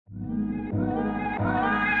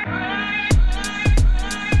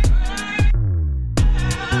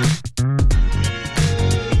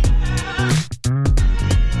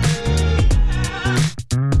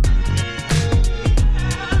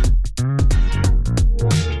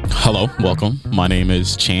Hello, welcome. My name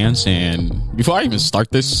is Chance, and before I even start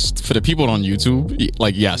this, for the people on YouTube,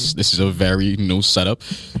 yes, this is a very new setup,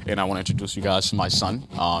 and I want to introduce you guys to my son.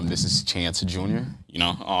 This is Chance Jr.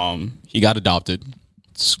 He got adopted,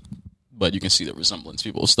 but you can see the resemblance.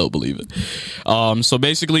 People still believe it. So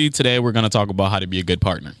basically, today we're going to talk about how to be a good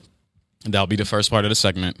partner. That'll be the first part of the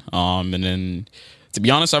segment. And then, to be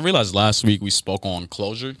honest, I realized last week we spoke on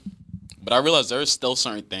closure, but I realized there are still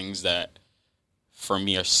certain things that, for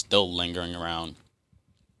me, are still lingering around.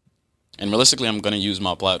 And realistically, I'm going to use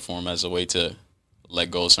my platform as a way to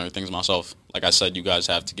let go of certain things myself. Like I said, you guys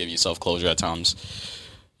have to give yourself closure at times.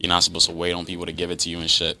 You're not supposed to wait on people to give it to you and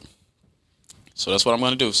shit. So that's what I'm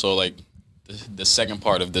going to do. So, the second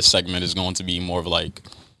part of this segment is going to be more of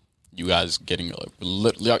you guys getting,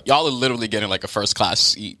 y'all are literally getting a first class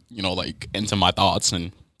seat, into my thoughts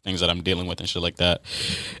and things that I'm dealing with and shit like that.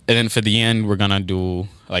 And then for the end, we're going to do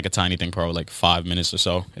a tiny thing, probably 5 minutes or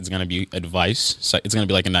so. It's going to be advice. So it's going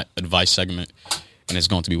to be an advice segment, and it's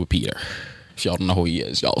going to be with Peter. If y'all don't know who he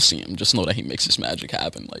is, y'all see him. Just know that he makes this magic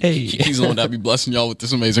happen. He's the one that be blessing y'all with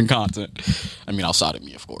this amazing content. I mean, outside of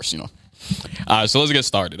me, of course, All right, so let's get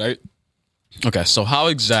started, right? Okay, so how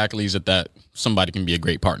exactly is it that somebody can be a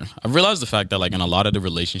great partner? I've realized the fact that, in a lot of the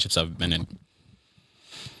relationships I've been in,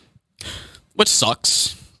 which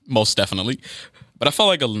sucks, most definitely, but I felt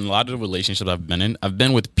like a lot of the relationships I've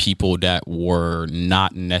been with people that were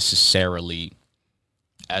not necessarily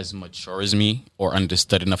as mature as me or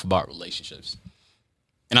understood enough about relationships.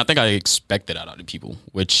 And I think I expected that out of people,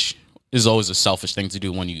 which is always a selfish thing to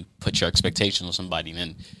do when you put your expectations on somebody, and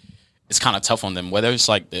then it's kind of tough on them. Whether it's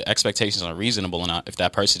the expectations are reasonable or not, if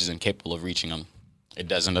that person is incapable of reaching them, it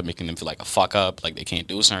does end up making them feel like a fuck up, like they can't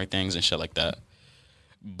do certain things and shit like that.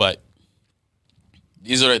 But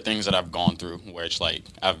these are the things that I've gone through, where it's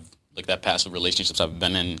I've looked at past relationships I've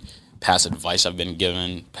been in, past advice I've been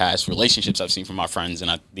given, past relationships I've seen from my friends,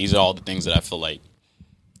 and these are all the things that I feel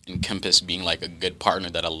encompass being a good partner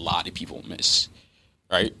that a lot of people miss,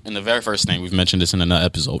 right? And the very first thing, we've mentioned this in another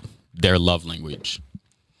episode, their love language.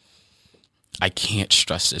 I can't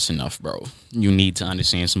stress this enough, bro. You need to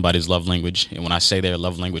understand somebody's love language. And when I say their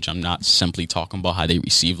love language, I'm not simply talking about how they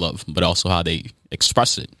receive love, but also how they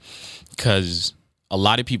express it. Because a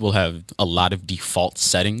lot of people have a lot of default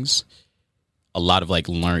settings, a lot of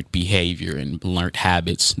learned behavior and learned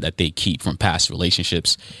habits that they keep from past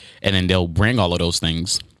relationships. And then they'll bring all of those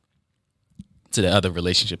things to the other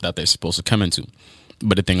relationship that they're supposed to come into.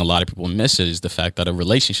 But the thing a lot of people miss is the fact that a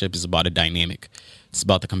relationship is about a dynamic. It's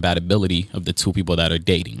about the compatibility of the two people that are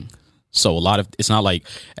dating. So it's not like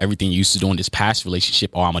everything you used to do in this past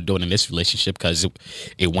relationship, I'm going to do it in this relationship because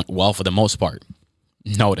it went well for the most part.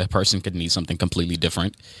 No, that person could need something completely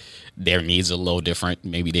different. Their needs are a little different.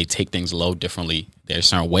 Maybe they take things a little differently. There's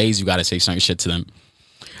certain ways you got to say certain shit to them.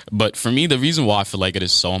 But for me, the reason why I feel like it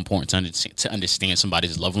is so important to understand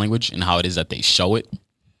somebody's love language and how it is that they show it,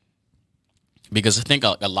 because I think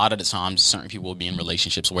a lot of the times certain people will be in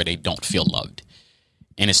relationships where they don't feel loved.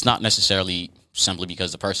 And it's not necessarily simply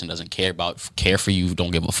because the person doesn't care for you,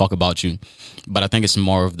 don't give a fuck about you. But I think it's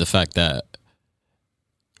more of the fact that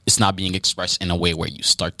it's not being expressed in a way where you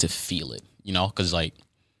start to feel it, Because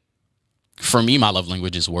for me, my love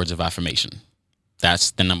language is words of affirmation.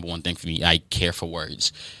 That's the number one thing for me. I care for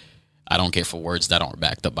words. I don't care for words that aren't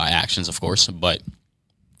backed up by actions, of course. But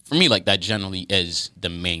for me, that generally is the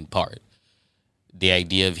main part. The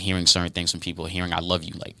idea of hearing certain things from people, hearing I love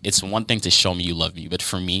you. It's one thing to show me you love me. But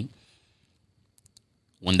for me,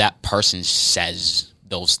 when that person says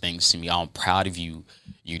those things to me, I'm proud of you,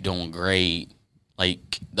 you're doing great.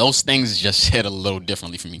 Those things just hit a little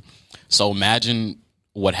differently for me. So imagine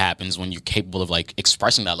what happens when you're capable of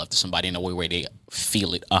expressing that love to somebody in a way where they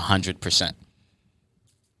feel it 100%.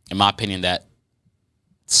 In my opinion, that's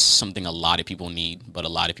something a lot of people need, but a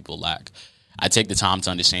lot of people lack. I take the time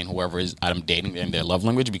to understand whoever is I'm dating and their love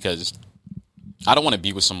language, because I don't want to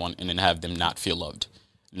be with someone and then have them not feel loved,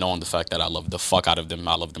 knowing the fact that I love the fuck out of them.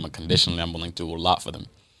 I love them unconditionally. I'm willing to do a lot for them.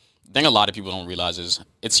 The thing a lot of people don't realize is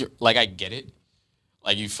I get it.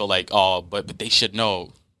 You feel but they should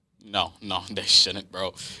know. No, they shouldn't,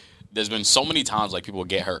 bro. There's been so many times people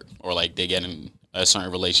get hurt or they get in a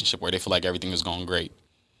certain relationship where they feel like everything is going great,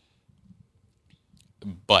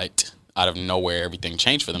 but out of nowhere everything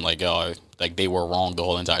changed for them. They were wrong the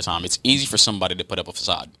whole entire time. It's easy for somebody to put up a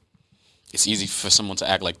facade. It's easy for someone to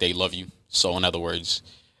act like they love you. So in other words,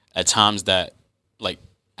 at times that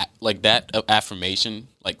that affirmation,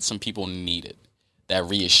 some people need it. That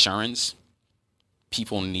reassurance,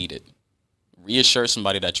 people need it. Reassure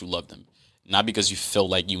somebody that you love them. Not because you feel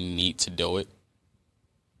like you need to do it,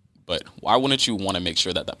 but why wouldn't you want to make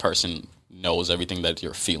sure that that person knows everything that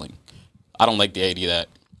you're feeling. I don't like the idea that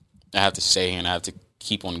I have to say and I have to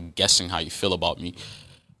keep on guessing how you feel about me.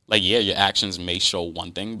 Like, yeah, your actions may show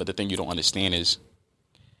one thing, but the thing you don't understand is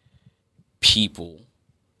people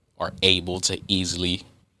are able to easily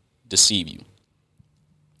deceive you.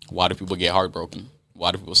 Why do people get heartbroken?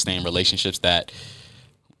 Why do people stay in relationships that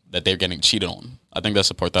they're getting cheated on? I think that's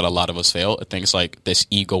the part that a lot of us fail. I think it's like this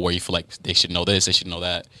ego where you feel like they should know this, they should know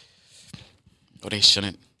that, but they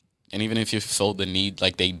shouldn't. And even if you feel the need,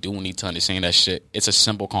 like they do need to understand that shit, it's a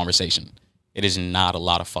simple conversation. It is not a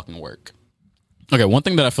lot of fucking work. Okay, one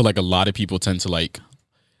thing that I feel like a lot of people tend to like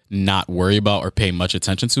not worry about or pay much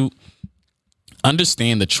attention to,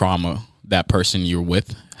 understand the trauma that person you're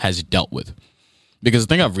with has dealt with. Because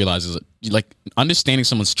the thing I've realized is like understanding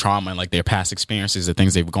someone's trauma and like their past experiences, the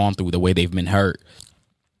things they've gone through, the way they've been hurt.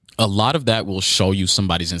 A lot of that will show you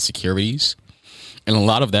somebody's insecurities. And a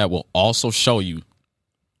lot of that will also show you,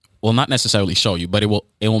 well, not necessarily show you, but it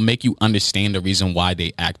will make you understand the reason why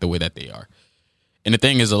they act the way that they are. And the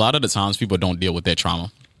thing is, a lot of the times people don't deal with their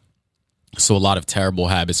trauma. So a lot of terrible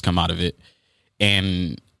habits come out of it.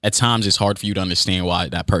 And at times it's hard for you to understand why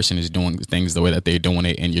that person is doing things the way that they're doing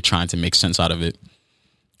it, and you're trying to make sense out of it.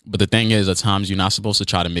 But the thing is, at times you're not supposed to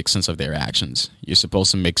try to make sense of their actions. You're supposed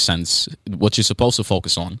to make sense. What you're supposed to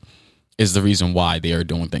focus on is the reason why they are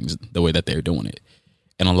doing things the way that they're doing it.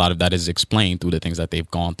 And a lot of that is explained through the things that they've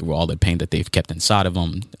gone through, all the pain that they've kept inside of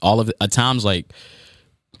them. All of it, at times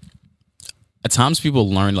people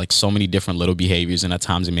learn like so many different little behaviors, and at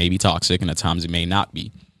times it may be toxic and at times it may not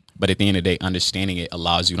be. But at the end of the day, understanding it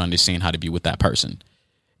allows you to understand how to be with that person.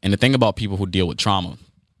 And the thing about people who deal with trauma,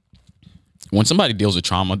 when somebody deals with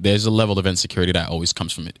trauma, there's a level of insecurity that always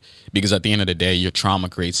comes from it. Because at the end of the day, your trauma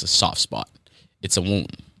creates a soft spot. It's a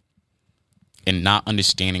wound. And not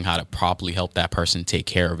understanding how to properly help that person take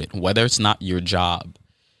care of it, whether it's not your job.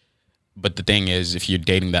 But the thing is, if you're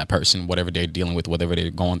dating that person, whatever they're dealing with, whatever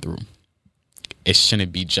they're going through, it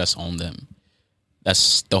shouldn't be just on them.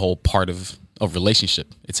 That's the whole part of a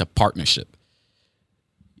relationship. It's a partnership.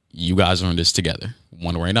 You guys are in this together,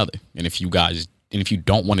 one way or another. And if you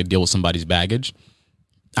don't want to deal with somebody's baggage,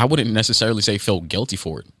 I wouldn't necessarily say feel guilty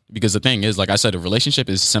for it. Because the thing is, like I said, a relationship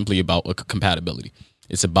is simply about a compatibility.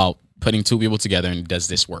 It's about putting two people together and does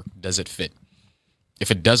this work? Does it fit?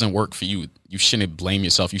 If it doesn't work for you, you shouldn't blame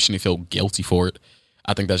yourself. You shouldn't feel guilty for it.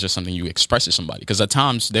 I think that's just something you express to somebody. Because at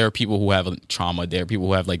times there are people who have trauma. There are people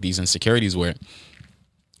who have like these insecurities where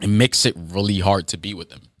it makes it really hard to be with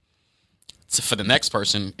them. So for the next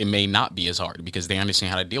person, it may not be as hard because they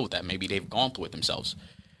understand how to deal with that. Maybe they've gone through it themselves.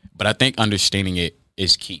 But I think understanding it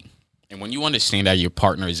is key. And when you understand that your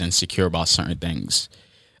partner is insecure about certain things,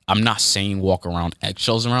 I'm not saying walk around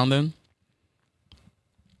eggshells around them,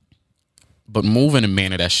 but move in a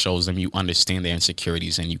manner that shows them you understand their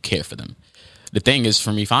insecurities and you care for them. The thing is,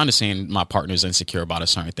 for me, if I understand my partner is insecure about a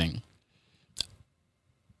certain thing,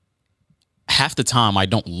 half the time I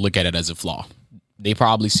don't look at it as a flaw. They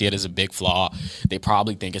probably see it as a big flaw. They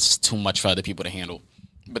probably think it's too much for other people to handle.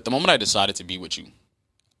 But the moment I decided to be with you,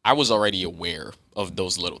 I was already aware of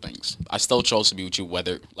those little things. I still chose to be with you,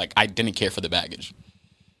 whether, like, I didn't care for the baggage.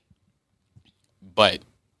 But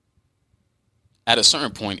at a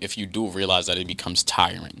certain point, if you do realize that it becomes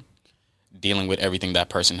tiring, dealing with everything that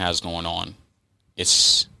person has going on,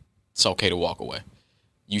 it's okay to walk away.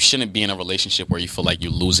 You shouldn't be in a relationship where you feel like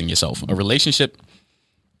you're losing yourself. A relationship,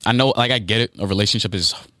 I know, like, I get it. A relationship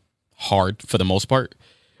is hard for the most part,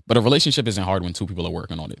 but a relationship isn't hard when two people are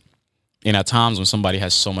working on it. And at times when somebody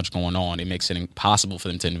has so much going on, it makes it impossible for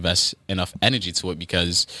them to invest enough energy to it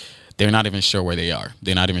because they're not even sure where they are.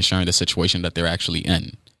 They're not even sure in the situation that they're actually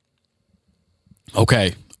in.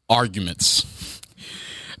 Okay, arguments.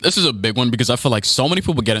 This is a big one because I feel like so many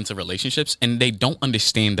people get into relationships and they don't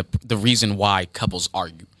understand the reason why couples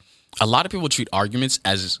argue. A lot of people treat arguments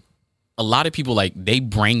as a lot of people, like, they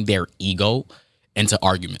bring their ego into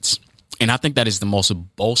arguments. And I think that is the most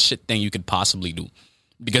bullshit thing you could possibly do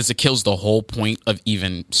because it kills the whole point of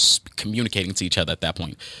even communicating to each other at that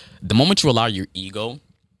point. The moment you allow your ego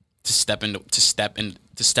to step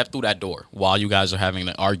through that door while you guys are having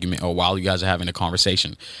an argument or while you guys are having a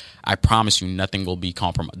conversation, I promise you nothing will be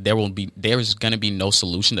compromised. There is going to be no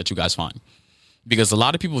solution that you guys find because a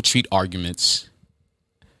lot of people treat arguments.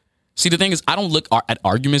 See, the thing is, I don't look at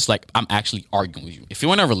arguments like I'm actually arguing with you. If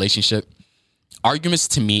you're in a relationship, arguments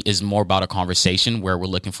to me is more about a conversation where we're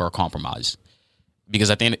looking for a compromise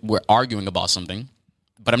because at the end we're arguing about something.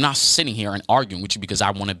 But I'm not sitting here and arguing with you because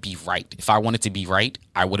I want to be right. If I wanted to be right,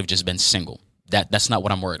 I would have just been single. That's not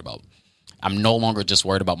what I'm worried about. I'm no longer just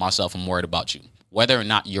worried about myself. I'm worried about you. Whether or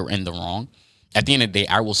not you're in the wrong, At the end of the day,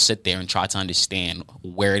 I will sit there and try to understand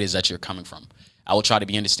where it is that you're coming from. I will try to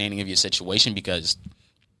be understanding of your situation, because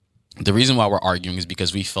the reason why we're arguing is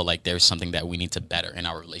because we feel like there's something that we need to better in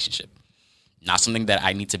our relationship. Not something that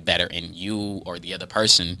I need to better in you or the other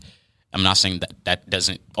person. I'm not saying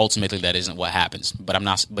that ultimately that isn't what happens,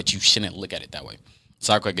 but you shouldn't look at it that way.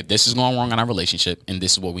 So like, this is going wrong in our relationship, and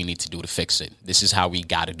this is what we need to do to fix it. This is how we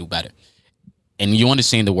got to do better. And you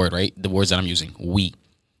understand the word, right? The words that I'm using, we.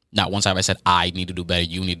 Not one time I said, I need to do better,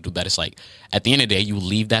 you need to do better. It's like, at the end of the day, you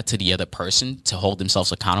leave that to the other person to hold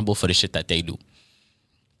themselves accountable for the shit that they do.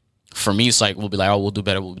 For me, it's like, we'll be like, oh, we'll do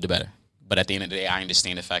better. But at the end of the day, I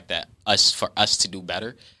understand the fact that for us to do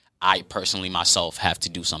better, I personally myself have to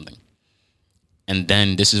do something. And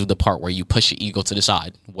then this is the part where you push your ego to the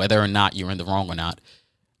side. Whether or not you're in the wrong or not,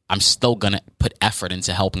 I'm still going to put effort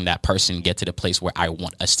into helping that person get to the place where I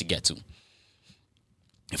want us to get to.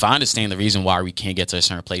 If I understand the reason why we can't get to a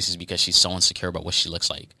certain place is because she's so insecure about what she looks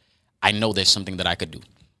like, I know there's something that I could do.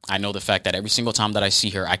 I know the fact that every single time that I see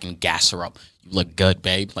her, I can gas her up. You look good,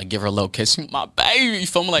 babe. Like, give her a little kiss. My baby. You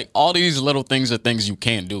feel me? Like, all these little things are things you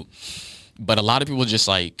can do. But a lot of people just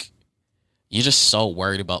like, you're just so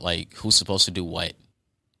worried about like who's supposed to do what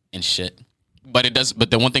and shit. But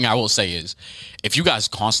the one thing I will say is, if you guys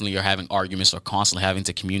constantly are having arguments or constantly having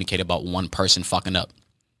to communicate about one person fucking up,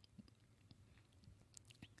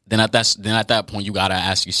 then at that point you gotta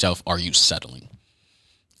ask yourself, are you settling?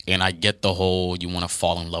 And I get the whole you want to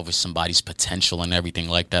fall in love with somebody's potential and everything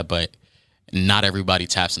like that, but not everybody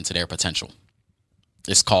taps into their potential.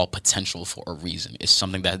 It's called potential for a reason. It's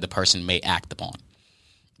something that the person may act upon.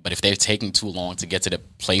 But if they're taking too long to get to the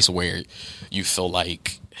place where you feel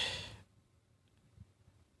like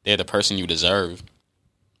they're the person you deserve,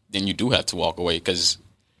 then you do have to walk away. Because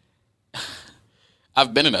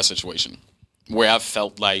I've been in that situation where I've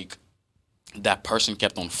felt like that person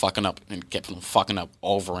kept on fucking up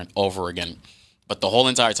over and over again. But the whole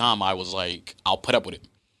entire time I was like, I'll put up with it.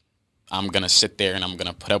 I'm going to sit there and I'm going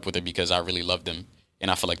to put up with it because I really love them. And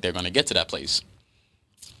I feel like they're going to get to that place.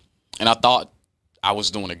 And I thought I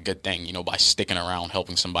was doing a good thing, by sticking around,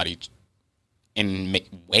 helping somebody and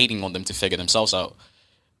waiting on them to figure themselves out.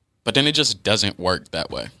 But then it just doesn't work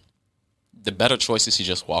that way. The better choice is to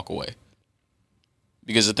just walk away.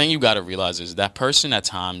 Because the thing you got to realize is that person at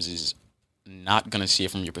times is not going to see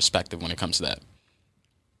it from your perspective when it comes to that.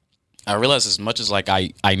 I realized as much as like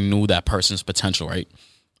I knew that person's potential, right?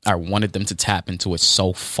 I wanted them to tap into it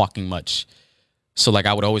so fucking much. So like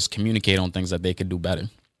I would always communicate on things that they could do better.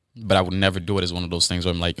 But I would never do it as one of those things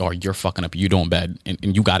where I'm like, oh, you're fucking up, you're doing bad, and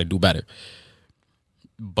you got to do better.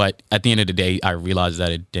 But at the end of the day, I realized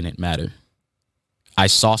that it didn't matter. I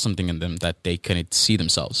saw something in them that they couldn't see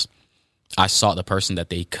themselves. I saw the person that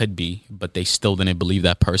they could be, but they still didn't believe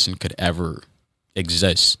that person could ever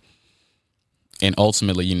exist. And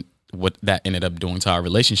ultimately, what that ended up doing to our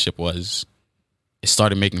relationship was it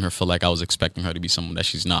started making her feel like I was expecting her to be someone that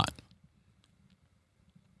she's not.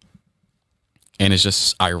 And it's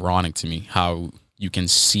just ironic to me how you can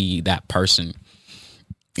see that person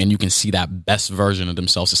and you can see that best version of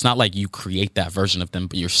themselves. It's not like you create that version of them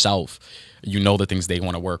but yourself. You know the things they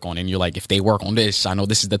want to work on. And you're like, if they work on this, I know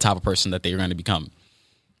this is the type of person that they're going to become.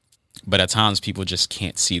 But at times, people just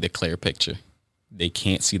can't see the clear picture. They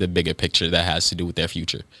can't see the bigger picture that has to do with their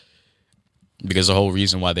future. Because the whole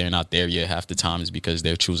reason why they're not there yet half the time is because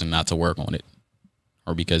they're choosing not to work on it.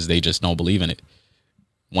 Or because they just don't believe in it.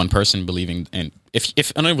 One person believing, and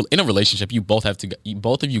if in a relationship, both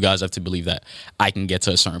of you guys have to believe that I can get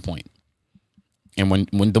to a certain point. And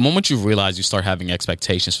when the moment you realize you start having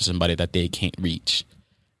expectations for somebody that they can't reach,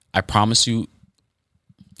 I promise you,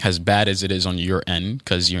 as bad as it is on your end,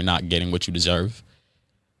 because you're not getting what you deserve,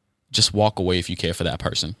 just walk away if you care for that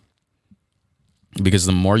person. Because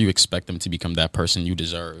the more you expect them to become that person you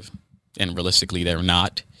deserve, and realistically they're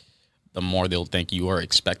not, the more they'll think you are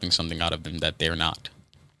expecting something out of them that they're not.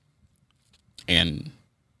 And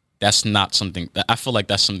that's not something that I feel like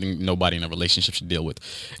that's something nobody in a relationship should deal with.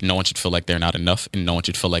 No one should feel like they're not enough, and no one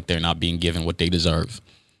should feel like they're not being given what they deserve.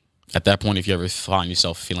 At that point, if you ever find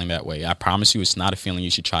yourself feeling that way, I promise you it's not a feeling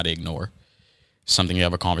you should try to ignore. It's something you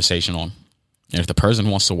have a conversation on. And if the person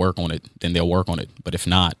wants to work on it, then they'll work on it. But if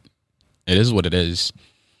not, it is what it is.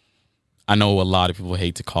 I know a lot of people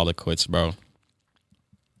hate to call it quits, bro.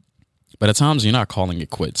 But at times, you're not calling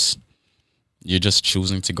it quits. You're just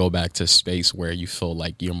choosing to go back to a space where you feel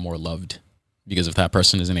like you're more loved. Because if that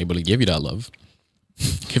person isn't able to give you that love,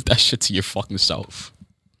 give that shit to your fucking self.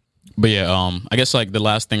 But yeah, I guess like the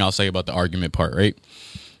last thing I'll say about the argument part, right?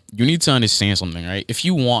 You need to understand something, right? If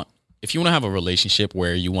you want to have a relationship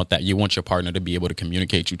where you want your partner to be able to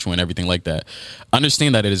communicate you to and everything like that,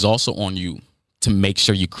 understand that it is also on you to make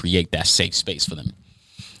sure you create that safe space for them.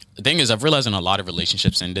 The thing is, I've realized in a lot of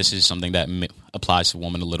relationships, and this is something that applies to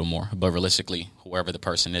women a little more, but realistically, whoever the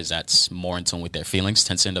person is that's more in tune with their feelings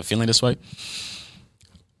tends to end up feeling this way.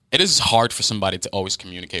 It is hard for somebody to always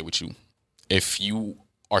communicate with you if you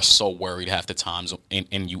are so worried half the times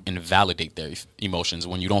and you invalidate their emotions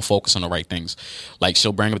when you don't focus on the right things. Like,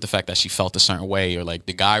 she'll bring up the fact that she felt a certain way, or like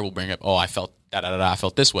the guy will bring up, oh, I felt I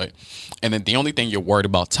felt this way. And then the only thing you're worried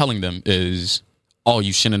about telling them is, oh,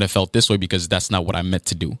 you shouldn't have felt this way because that's not what I meant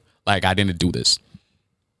to do. Like, I didn't do this.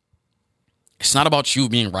 It's not about you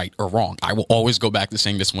being right or wrong. I will always go back to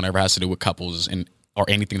saying this whenever it has to do with couples or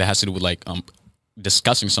anything that has to do with like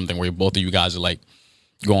discussing something where both of you guys are like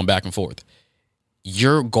going back and forth.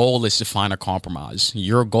 Your goal is to find a compromise.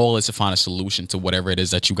 Your goal is to find a solution to whatever it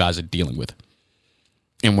is that you guys are dealing with.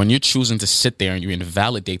 And when you're choosing to sit there and you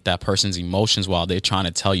invalidate that person's emotions while they're trying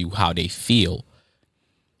to tell you how they feel,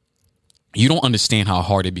 you don't understand how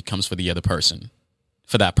hard it becomes for the other person,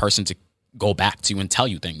 for that person to go back to you and tell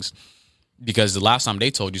you things. Because the last time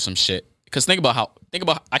they told you some shit, because think about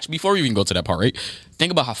actually, before we even go to that part, right?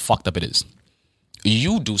 Think about how fucked up it is.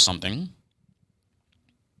 You do something,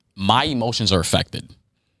 my emotions are affected.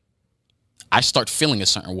 I start feeling a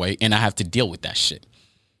certain way and I have to deal with that shit.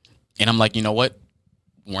 And I'm like, you know what?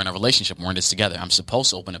 We're in a relationship. We're in this together. I'm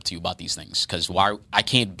supposed to open up to you about these things, because I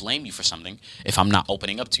can't blame you for something if I'm not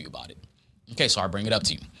opening up to you about it. Okay, so I bring it up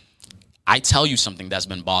to you. I tell you something that's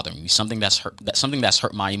been bothering me, something that's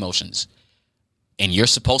hurt my emotions. And you're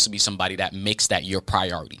supposed to be somebody that makes that your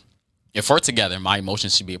priority. If we're together, my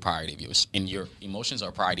emotions should be a priority of yours, and your emotions are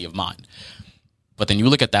a priority of mine. But then you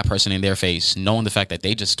look at that person in their face, knowing the fact that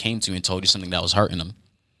they just came to you and told you something that was hurting them,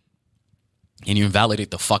 and you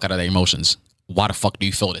invalidate the fuck out of their emotions. Why the fuck do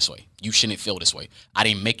you feel this way? You shouldn't feel this way. I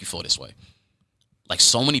didn't make you feel this way. Like,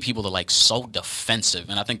 so many people are like so defensive,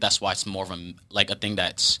 and I think that's why it's more of a thing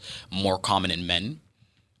that's more common in men.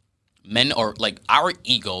 Men are like, our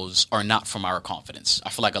egos are not from our confidence. I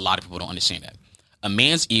feel like a lot of people don't understand that. A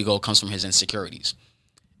man's ego comes from his insecurities,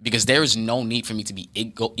 because there is no need for me to be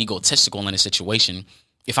egotistical in a situation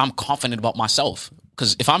if I'm confident about myself.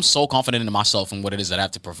 Because if I'm so confident in myself and what it is that I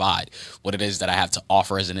have to provide, what it is that I have to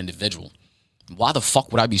offer as an individual, why the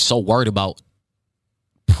fuck would I be so worried about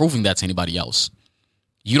proving that to anybody else?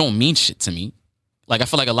 You don't mean shit to me. Like, I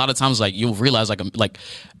feel like a lot of times, like, you'll realize,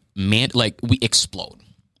 we explode,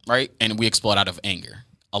 right? And we explode out of anger.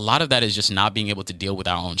 A lot of that is just not being able to deal with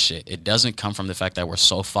our own shit. It doesn't come from the fact that we're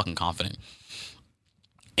so fucking confident.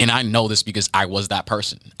 And I know this because I was that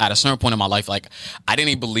person. At a certain point in my life, like, I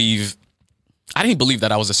didn't believe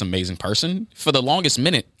that I was this amazing person. For the longest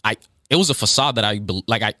minute, it was a facade that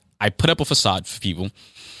I put up a facade for people,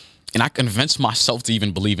 and I convinced myself to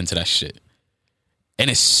even believe into that shit. And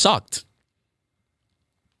it sucked.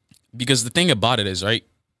 Because the thing about it is, right,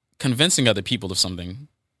 convincing other people of something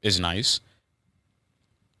is nice.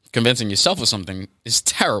 Convincing yourself of something is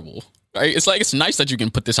terrible, right? It's like, it's nice that you can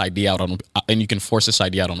put this idea out on, and you can force this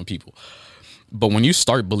idea out on people. But when you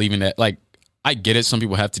start believing that, like, I get it, some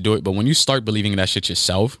people have to do it, but when you start believing in that shit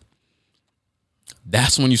yourself,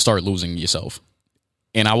 that's when you start losing yourself.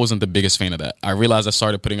 And I wasn't the biggest fan of that. I realized I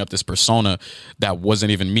started putting up this persona that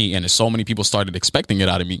wasn't even me, and so many people started expecting it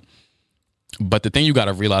out of me. But the thing you got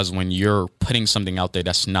to realize, when you're putting something out there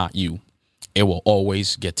that's not you, it will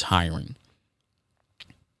always get tiring.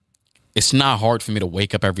 It's not hard for me to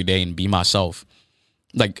wake up every day and be myself.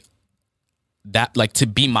 Like that, like, to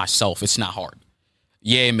be myself, it's not hard.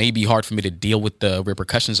 Yeah, it may be hard for me to deal with the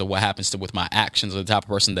repercussions of what happens with my actions, or the type of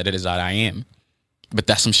person that it is that I am. But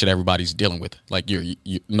that's some shit everybody's dealing with. Like, you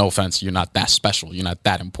no offense, you're not that special. You're not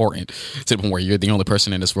that important to the point where you're the only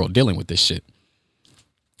person in this world dealing with this shit.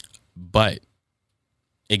 But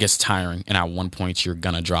it gets tiring, and at one point you're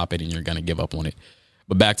gonna drop it and you're gonna give up on it.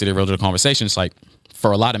 But back to the original conversation, it's like,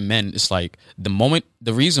 for a lot of men, it's like the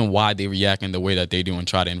reason why they react in the way that they do and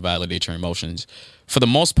try to invalidate your emotions, for the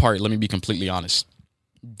most part, let me be completely honest,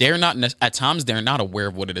 at times they're not aware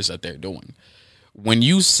of what it is that they're doing. When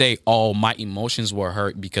you say, oh, my emotions were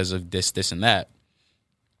hurt because of this, and that,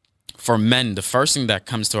 for men, the first thing that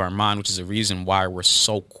comes to our mind, which is the reason why we're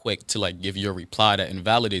so quick to like give you a reply that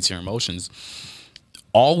invalidates your emotions,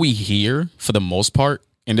 all we hear for the most part,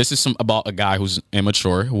 and this is about a guy who's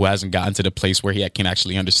immature, who hasn't gotten to the place where he can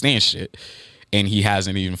actually understand shit, and he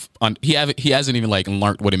hasn't even like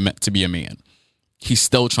learned what it meant to be a man. He's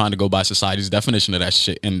still trying to go by society's definition of that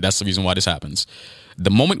shit, and that's the reason why this happens.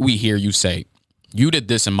 The moment we hear you say, you did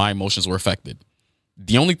this and my emotions were affected,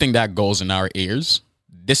 the only thing that goes in our ears,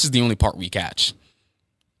 this is the only part we catch.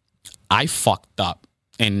 I fucked up,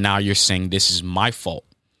 and now you're saying this is my fault.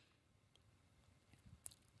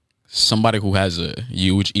 somebody who has a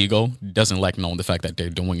huge ego doesn't like knowing the fact that they're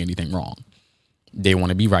doing anything wrong. They want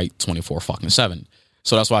to be right 24/7.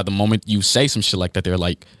 So that's why the moment you say some shit like that, they're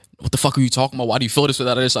like, what the fuck are you talking about? Why do you feel this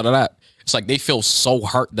without this, out of that? It's like they feel so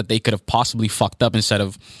hurt that they could have possibly fucked up instead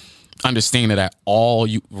of understanding that all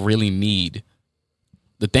you really need.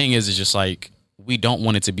 The thing is just like, we don't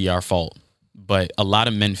want it to be our fault. But a lot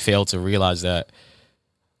of men fail to realize that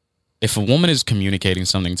if a woman is communicating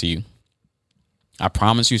something to you, I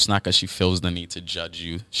promise you it's not because she feels the need to judge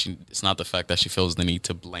you. It's not the fact that she feels the need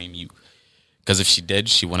to blame you. Because if she did,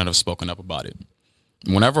 she wouldn't have spoken up about it.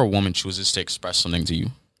 Whenever a woman chooses to express something to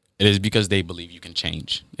you, it is because they believe you can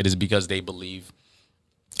change. It is because they believe,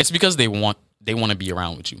 it's because they want to be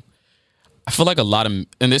around with you. I feel like a lot of,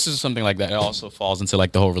 and this is something like that, it also falls into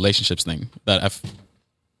like the whole relationships thing that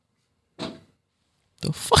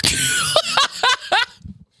the fuck?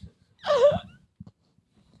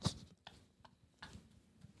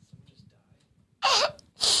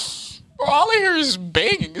 Bro, all I hear is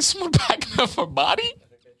banging. Is someone backing up her body?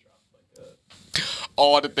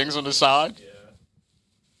 All the things on the side? Yeah.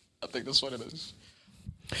 I think that's what it is.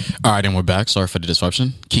 All right, and we're back. Sorry for the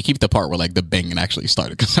disruption. Keep the part where like the banging actually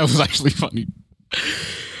started because that was actually funny.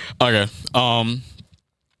 Okay.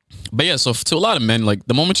 But yeah, so to a lot of men, like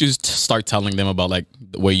the moment you start telling them about like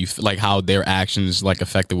the way you like how their actions like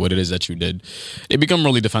affected what it is that you did, they become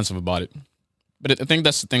really defensive about it. But I think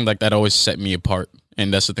that's the thing like that always set me apart,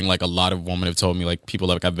 and that's the thing like a lot of women have told me, like people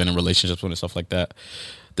like I've been in relationships with and stuff like that.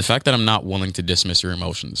 The fact that I'm not willing to dismiss your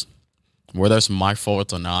emotions, whether it's my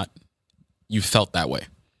fault or not, you felt that way.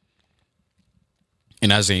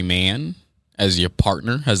 And as a man, as your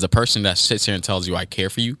partner, as the person that sits here and tells you I care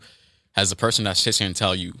for you, as the person that sits here and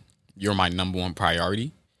tell you you're my number one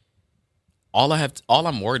priority, all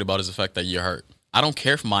I'm worried about is the fact that you're hurt. I don't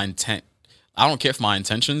care if my intent, I don't care if my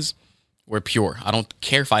intentions were pure. I don't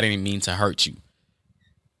care if I didn't mean to hurt you.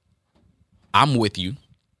 I'm with you.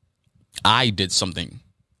 I did something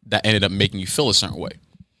that ended up making you feel a certain way.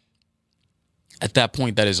 At that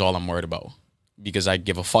point, that is all I'm worried about, because I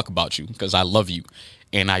give a fuck about you, because I love you,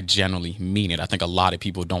 and I generally mean it. I think a lot of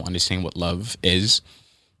people don't understand what love is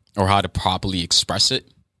or how to properly express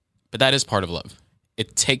it, but that is part of love.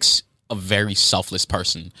 It takes a very selfless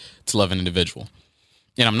person to love an individual.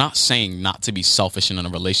 And I'm not saying not to be selfish in a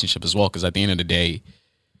relationship as well, because at the end of the day,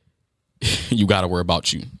 you got to worry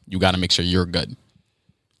about you. You got to make sure you're good.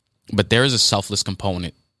 But there is a selfless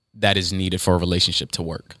component that is needed for a relationship to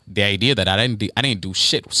work. The idea that I didn't do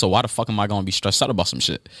shit, so why the fuck am I going to be stressed out about some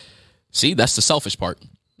shit? See, that's the selfish part.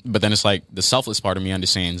 But then it's like the selfless part of me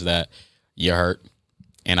understands that you're hurt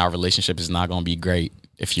and our relationship is not going to be great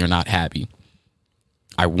if you're not happy.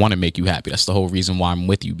 I want to make you happy. That's the whole reason why I'm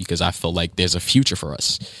with you, because I feel like there's a future for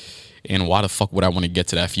us. And why the fuck would I want to get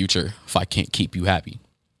to that future if I can't keep you happy?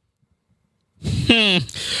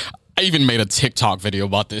 I even made a TikTok video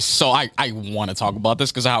about this, so I want to talk about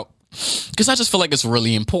this because I just feel like it's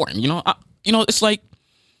really important. It's like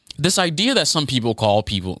this idea that some people call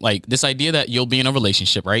people, like this idea that you'll be in a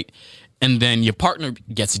relationship, right? And then your partner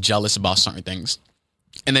gets jealous about certain things.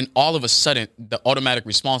 And then all of a sudden, the automatic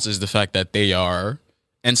response is the fact that they are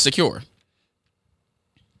insecure.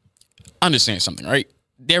 Understand something, right?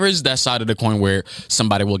 There is that side of the coin where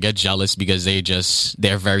somebody will get jealous because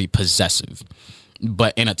they're very possessive,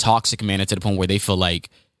 but in a toxic manner, to the point where they feel like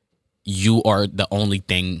you are the only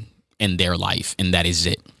thing in their life and that is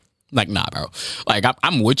it. Like, nah, bro. Like,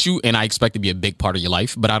 I'm with you and I expect to be a big part of your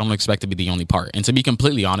life, but I don't expect to be the only part. And to be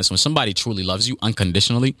completely honest, when somebody truly loves you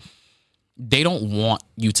unconditionally, they don't want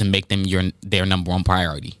you to make them their number one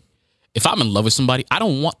priority. If I'm in love with somebody, I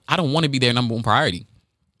don't want to be their number one priority.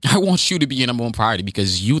 I want you to be your number one priority,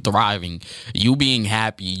 because you thriving, you being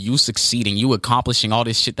happy, you succeeding, you accomplishing all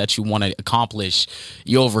this shit that you want to accomplish,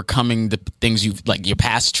 you overcoming the things you've, like your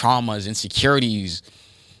past traumas, insecurities.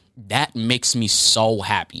 That makes me so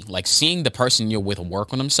happy. Like seeing the person you're with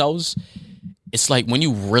work on themselves, it's like when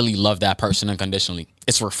you really love that person unconditionally,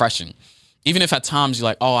 it's refreshing. Even if at times you're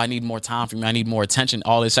like, oh, I need more time from you, I need more attention,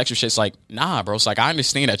 all this extra shit. It's like, nah, bro. It's like, I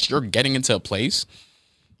understand that you're getting into a place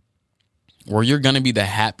where you're going to be the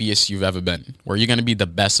happiest you've ever been, where you're going to be the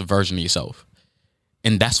best version of yourself.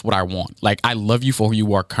 And that's what I want. Like, I love you for who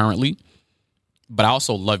you are currently, but I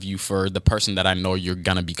also love you for the person that I know you're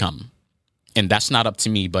going to become. And that's not up to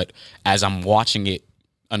me, but as I'm watching it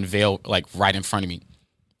unveil, like right in front of me,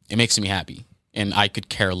 it makes me happy. And I could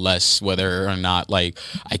care less whether or not, like,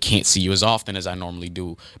 I can't see you as often as I normally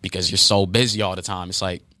do because you're so busy all the time. It's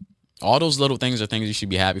like all those little things are things you should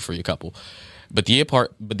be happy for your couple. But the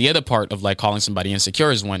other part of like calling somebody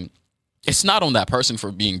insecure is when it's not on that person for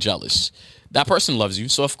being jealous. That person loves you.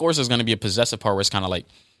 So of course there's going to be a possessive part where it's kind of like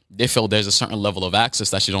They feel there's a certain level of access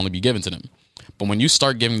that should only be given to them. But when you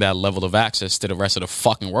start giving that level of access to the rest of the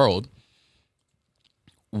fucking world,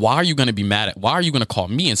 why are you going to be mad at, why are you going to call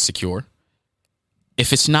me insecure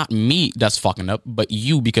if it's not me that's fucking up, but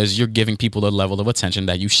you, because you're giving people a level of attention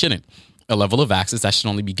that you shouldn't, a level of access that should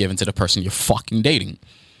only be given to the person you're fucking dating?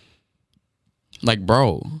 Like,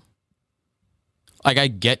 bro, like, I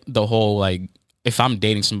get the whole, like, if I'm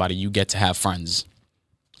dating somebody, you get to have friends.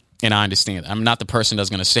 And I understand. I'm not the person that's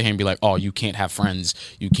going to sit here and be like, oh, you can't have friends.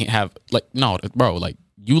 You can't have, like, no, bro, like,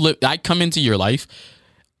 you live, I come into your life.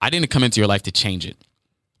 I didn't come into your life to change it.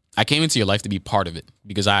 I came into your life to be part of it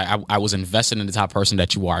because I was invested in the type of person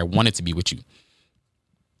that you are. I wanted to be with you.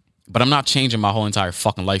 But I'm not changing my whole entire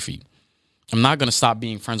fucking life for you. I'm not going to stop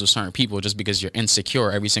being friends with certain people just because you're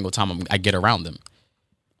insecure every single time I get around them.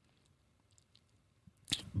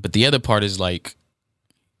 But the other part is, like,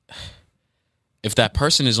 if that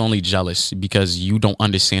person is only jealous because you don't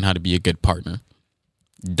understand how to be a good partner,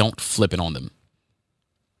 don't flip it on them.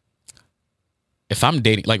 If I'm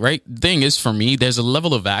dating, like, right, the thing is, for me, there's a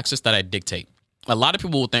level of access that I dictate. A lot of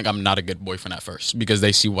people will think I'm not a good boyfriend at first because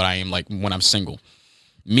they see what I am like when I'm single.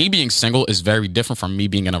 Me being single is very different from me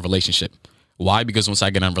being in a relationship. Why? Because once I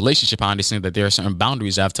get in a relationship, I understand that there are certain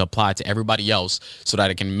boundaries I have to apply to everybody else so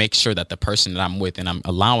that I can make sure that the person that I'm with and I'm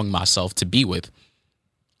allowing myself to be with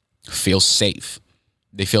feels safe.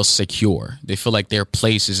 They feel secure. They feel like their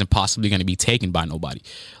place isn't possibly going to be taken by nobody.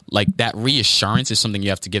 Like, that reassurance is something you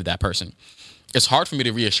have to give that person. It's hard for me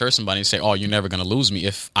to reassure somebody and say, oh, you're never going to lose me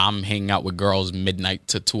if I'm hanging out with girls midnight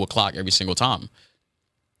to 2 o'clock every single time.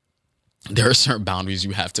 There are certain boundaries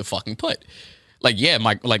you have to fucking put. Like, yeah,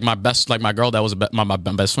 my girl that was my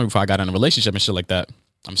best friend before I got in a relationship and shit like that.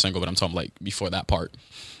 I'm single, but I'm talking, like, before that part.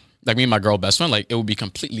 Like, me and my girl best friend, like, it would be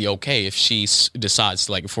completely okay if she decides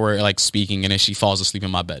to, like, if we're, like, speaking and then she falls asleep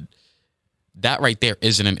in my bed. That right there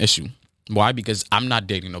isn't an issue. Why? Because I'm not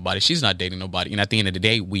dating nobody. She's not dating nobody. And at the end of the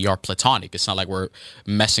day, we are platonic. It's not like we're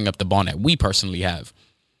messing up the bond that we personally have.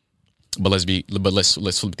 But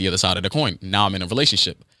let's flip the other side of the coin. Now I'm in a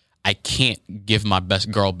relationship. I can't give my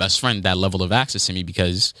best friend that level of access to me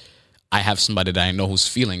because I have somebody that I know whose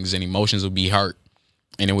feelings and emotions would be hurt.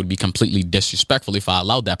 And it would be completely disrespectful if I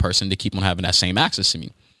allowed that person to keep on having that same access to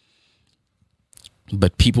me.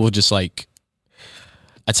 But people are just like,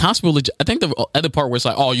 at times people, I think the other part where it's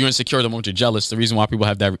like, oh, you're insecure the moment you're jealous. The reason why people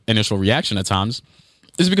have that initial reaction at times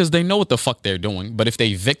is because they know what the fuck they're doing. But if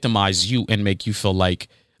they victimize you and make you feel like,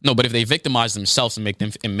 but if they victimize themselves and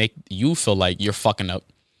make you feel like you're fucking up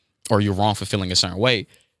or you're wrong for feeling a certain way,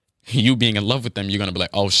 you being in love with them, you're going to be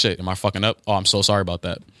like, oh shit, am I fucking up? Oh, I'm so sorry about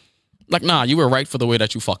that. Like, nah, you were right for the way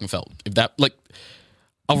that you fucking felt. If that, like,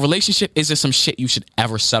 a relationship isn't some shit you should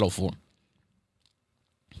ever settle for.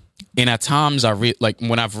 And at times,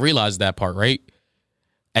 when I've realized that part, right?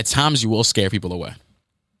 At times, you will scare people away.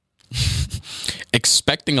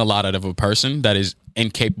 Expecting a lot out of a person that is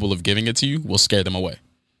incapable of giving it to you will scare them away.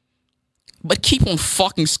 But keep on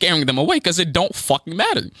fucking scaring them away because it don't fucking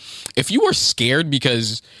matter. If you are scared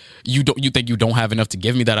because you think you don't have enough to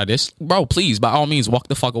give me that I just, bro, please, by all means, walk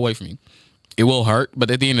the fuck away from me. It will hurt, but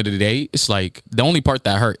at the end of the day, it's like the only part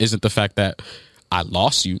that hurt isn't the fact that I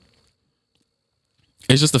lost you.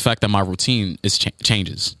 It's just the fact that my routine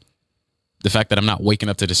changes. The fact that I'm not waking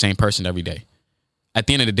up to the same person every day. At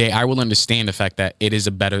the end of the day, I will understand the fact that it is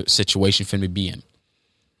a better situation for me to be in.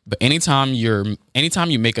 But anytime you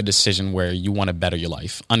make a decision where you want to better your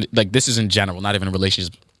life, like, this is in general, not even in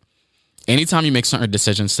relationships. Anytime you make certain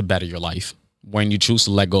decisions to better your life, when you choose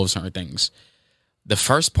to let go of certain things, the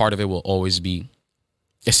first part of it will always be,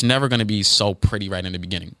 it's never going to be so pretty right in the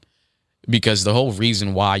beginning. Because the whole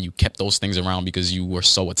reason why you kept those things around because you were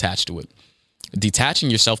so attached to it.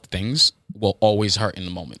 Detaching yourself to things will always hurt in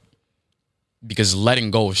the moment. Because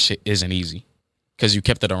letting go of shit isn't easy. Because you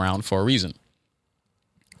kept it around for a reason.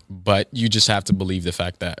 But you just have to believe the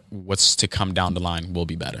fact that what's to come down the line will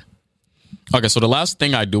be better. Okay, so the last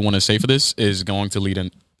thing I do want to say for this is going to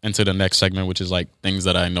lead into the next segment, which is like things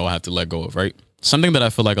that I know I have to let go of, right? Something that I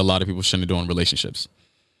feel like a lot of people shouldn't do in relationships.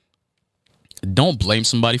 Don't blame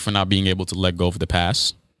somebody for not being able to let go of the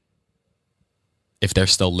past if they're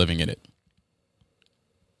still living in it.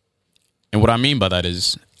 And what I mean by that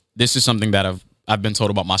is, this is something that I've been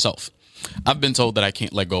told about myself. I've been told that I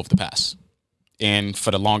can't let go of the past. And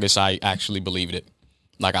for the longest, I actually believed it.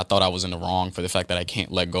 Like, I thought I was in the wrong for the fact that I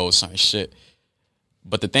can't let go of certain shit.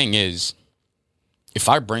 But the thing is, if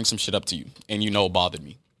I bring some shit up to you and you know it bothered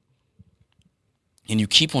me, and you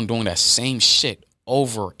keep on doing that same shit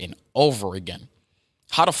over and over again,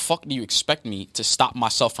 how the fuck do you expect me to stop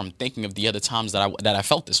myself from thinking of the other times that I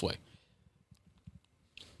felt this way?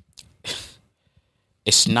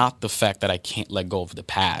 It's not the fact that I can't let go of the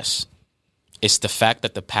past. It's the fact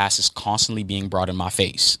that the past is constantly being brought in my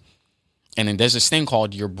face. And then there's this thing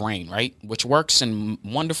called your brain, right? Which works in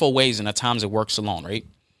wonderful ways, and at times it works alone, right?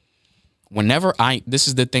 This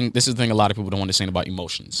is the thing a lot of people don't understand about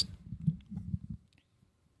emotions.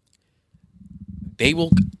 They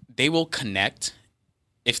will connect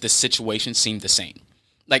if the situation seemed the same.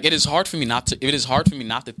 Like it is hard for me not to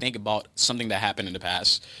think about something that happened in the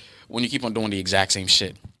past when you keep on doing the exact same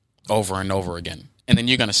shit over and over again. And then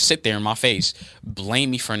you're going to sit there in my face,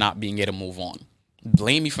 blame me for not being able to move on.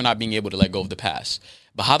 Blame me for not being able to let go of the past.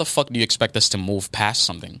 But how the fuck do you expect us to move past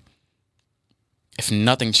something if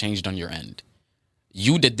nothing changed on your end?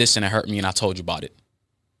 You did this and it hurt me and I told you about it.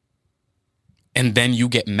 And then you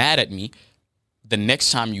get mad at me the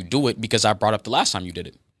next time you do it because I brought up the last time you did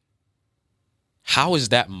it. How is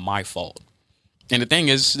that my fault? And the thing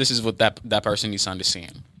is, this is what that person needs to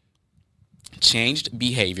understand. Changed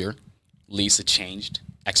behavior leads to changed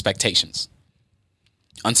expectations.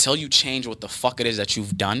 Until you change what the fuck it is that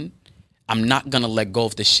you've done, I'm not gonna let go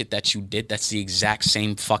of the shit that you did that's in the exact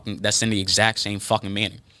same fucking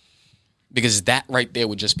manner. Because that right there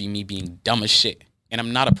would just be me being dumb as shit. And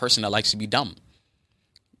I'm not a person that likes to be dumb.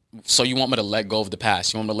 So you want me to let go of the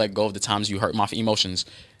past? You want me to let go of the times you hurt my emotions,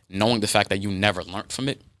 knowing the fact that you never learned from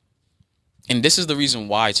it? And this is the reason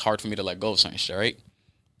why it's hard for me to let go of certain shit, right?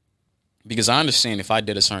 Because I understand if I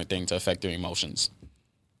did a certain thing to affect your emotions,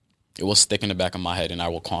 it will stick in the back of my head and I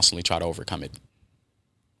will constantly try to overcome it.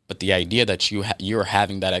 But the idea that you're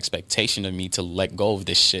having that expectation of me to let go of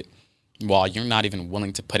this shit while you're not even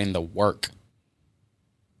willing to put in the work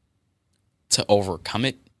to overcome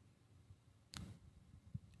it,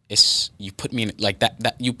 you put me in like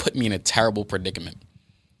that you put me in a terrible predicament.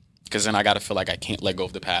 Because then I got to feel like I can't let go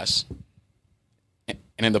of the past. And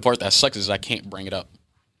then the part that sucks is I can't bring it up.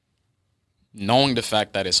 Knowing the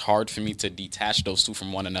fact that it's hard for me to detach those two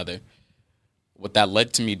from one another, what that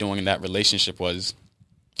led to me doing in that relationship was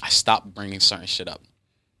I stopped bringing certain shit up.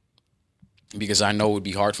 Because I know it would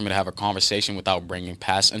be hard for me to have a conversation without bringing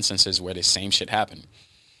past instances where the same shit happened.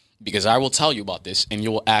 Because I will tell you about this and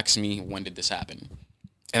you will ask me, when did this happen?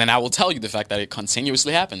 And then I will tell you the fact that it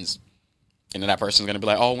continuously happens. And then that person's going to be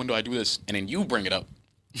like, oh, when do I do this? And then you bring it up.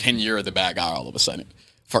 And you're the bad guy all of a sudden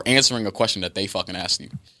for answering a question that they fucking asked you.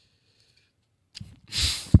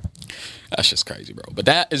 That's just crazy, bro. But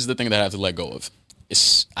that is the thing that I have to let go of.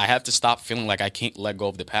 I have to stop feeling like I can't let go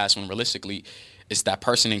of the past when realistically it's that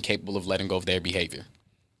person incapable of letting go of their behavior.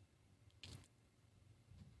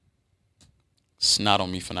 It's not on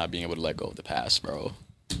me for not being able to let go of the past, bro.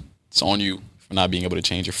 It's on you for not being able to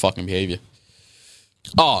change your fucking behavior.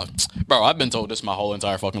 Oh, bro, I've been told this my whole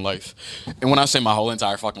entire fucking life. And when I say my whole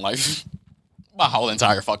entire fucking life, my whole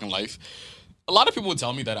entire fucking life, a lot of people would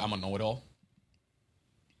tell me that I'm a know-it-all.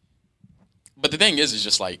 But the thing is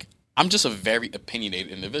just like, I'm just a very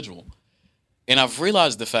opinionated individual. And I've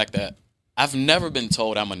realized the fact that I've never been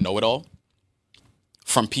told I'm a know-it-all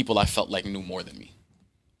from people I felt like knew more than me.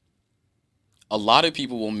 A lot of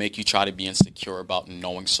people will make you try to be insecure about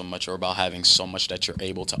knowing so much or about having so much that you're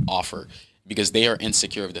able to offer because they are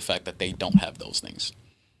insecure of the fact that they don't have those things.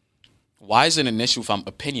 Why is it an issue if I'm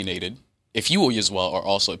opinionated, if you as well are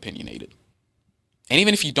also opinionated? And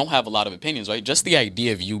even if you don't have a lot of opinions, right? Just the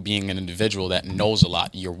idea of you being an individual that knows a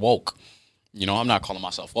lot, you're woke. You know, I'm not calling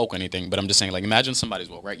myself woke or anything, but I'm just saying, like, imagine somebody's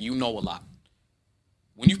woke, right? You know a lot.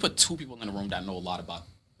 When you put two people in a room that know a lot about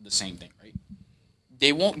the same thing, right?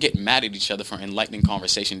 They won't get mad at each other for enlightening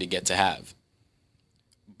conversation they get to have.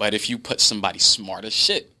 But if you put somebody smart as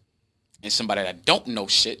shit and somebody that don't know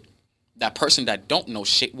shit, that person that don't know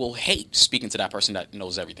shit will hate speaking to that person that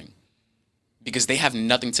knows everything. Because they have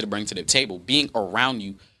nothing to bring to the table. Being around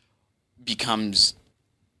you becomes...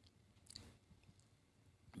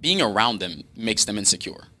 Being around them makes them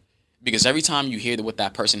insecure. Because every time you hear what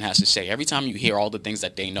that person has to say, every time you hear all the things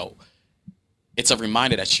that they know, it's a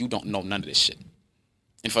reminder that you don't know none of this shit.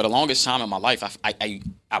 And for the longest time in my life, I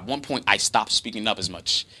at one point, I stopped speaking up as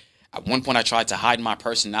much. At one point, I tried to hide my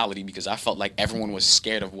personality because I felt like everyone was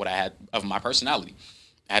scared of what I had, of my personality.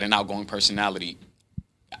 I had an outgoing personality.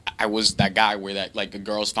 I was that guy where that like the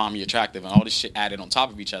girls found me attractive and all this shit added on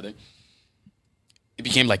top of each other. It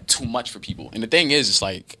became like too much for people. And the thing is, it's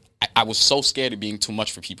like I was so scared of being too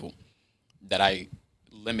much for people that I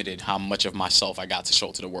limited how much of myself I got to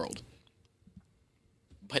show to the world.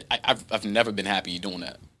 But I've never been happy doing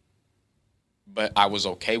that. But I was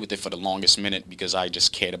okay with it for the longest minute because I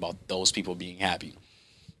just cared about those people being happy.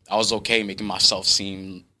 I was okay making myself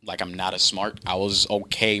seem like I'm not as smart. I was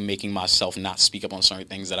okay making myself not speak up on certain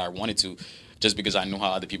things that I wanted to just because I knew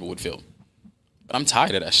how other people would feel. But I'm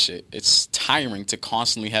tired of that shit. It's tiring to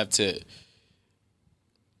constantly have to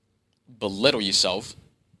belittle yourself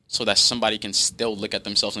so that somebody can still look at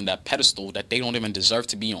themselves in that pedestal that they don't even deserve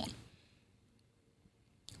to be on.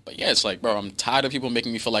 But yeah, it's like, bro, I'm tired of people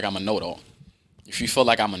making me feel like I'm a know-it-all. If you feel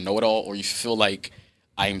like I'm a know-it-all, or you feel like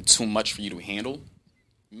I am too much for you to handle,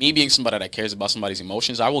 me being somebody that cares about somebody's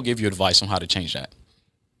emotions, I will give you advice on how to change that.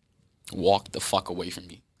 Walk the fuck away from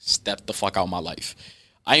me. Step the fuck out of my life.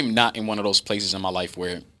 I am not in one of those places in my life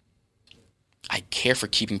where I care for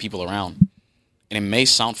keeping people around. And it may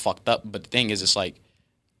sound fucked up, but the thing is, it's like,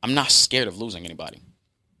 I'm not scared of losing anybody.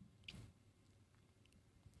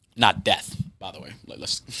 Not death, by the way.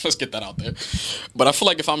 Let's get that out there. But I feel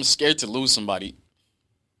like if I'm scared to lose somebody,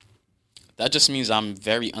 that just means I'm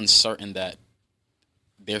very uncertain that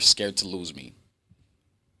they're scared to lose me.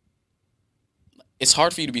 It's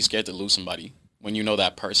hard for you to be scared to lose somebody when you know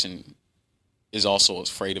that person is also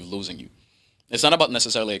afraid of losing you. It's not about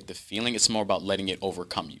necessarily like the feeling. It's more about letting it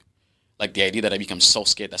overcome you. Like the idea that I become so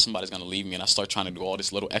scared that somebody's going to leave me and I start trying to do all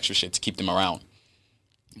this little extra shit to keep them around.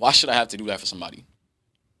 Why should I have to do that for somebody?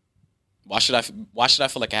 Why should I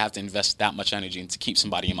feel like I have to invest that much energy into keep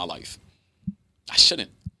somebody in my life? I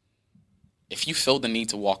shouldn't. If you feel the need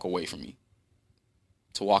to walk away from me,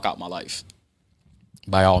 to walk out my life,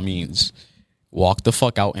 by all means, walk the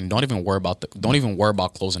fuck out and don't even worry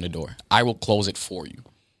about closing the door. I will close it for you.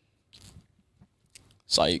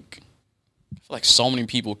 It's like, I feel like so many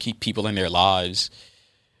people keep people in their lives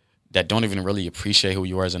that don't even really appreciate who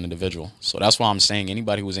you are as an individual. So that's why I'm saying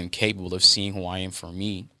anybody who's incapable of seeing who I am for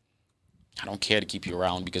me, I don't care to keep you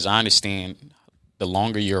around, because I understand the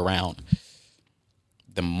longer you're around,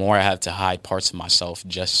 the more I have to hide parts of myself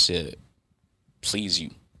just to please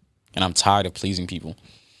you. And I'm tired of pleasing people.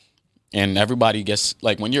 And everybody gets,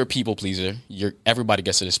 like, when you're a people pleaser, everybody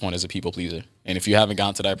gets to this point as a people pleaser. And if you haven't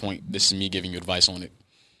gotten to that point, this is me giving you advice on it.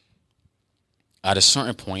 At a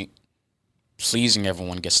certain point, pleasing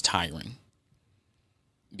everyone gets tiring.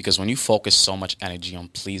 Because when you focus so much energy on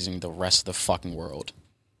pleasing the rest of the fucking world,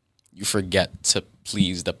 you forget to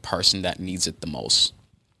please the person that needs it the most.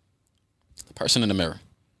 The person in the mirror.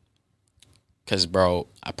 Because, bro,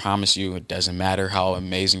 I promise you, it doesn't matter how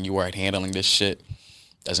amazing you are at handling this shit.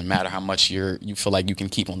 Doesn't matter how much you feel like you can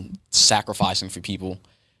keep on sacrificing for people.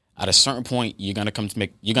 At a certain point, you're gonna come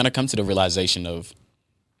to the realization of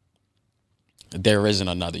there isn't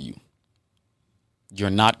another you.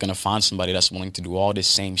 You're not gonna find somebody that's willing to do all this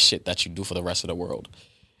same shit that you do for the rest of the world.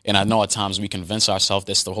 And I know at times we convince ourselves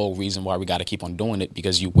that's the whole reason why we got to keep on doing it,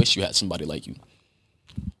 because you wish you had somebody like you.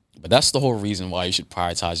 But that's the whole reason why you should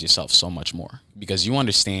prioritize yourself so much more, because you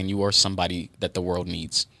understand you are somebody that the world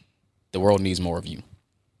needs. The world needs more of you.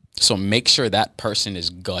 So make sure that person is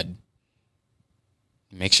good.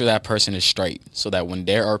 Make sure that person is straight, so that when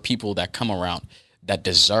there are people that come around that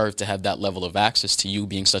deserve to have that level of access to you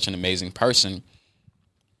being such an amazing person,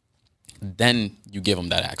 then you give them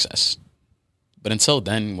that access. But until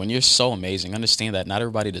then, when you're so amazing, understand that not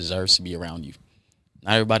everybody deserves to be around you.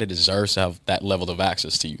 Not everybody deserves to have that level of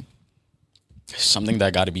access to you. It's something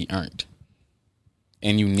that got to be earned.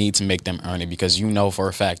 And you need to make them earn it, because you know for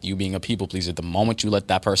a fact, you being a people pleaser, the moment you let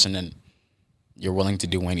that person in, you're willing to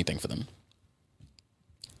do anything for them.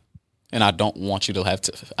 And I don't want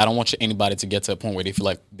anybody to get to a point where they feel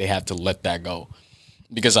like they have to let that go.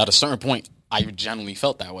 Because at a certain point, I genuinely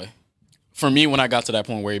felt that way. For me, when I got to that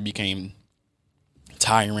point where it became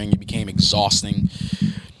tiring, it became exhausting,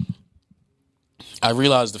 I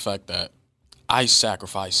realized the fact that I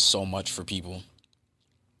sacrificed so much for people.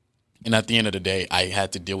 And at the end of the day, I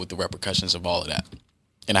had to deal with the repercussions of all of that.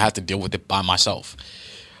 And I had to deal with it by myself.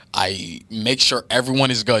 I make sure everyone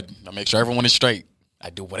is good. I make sure everyone is straight. I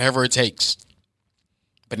do whatever it takes.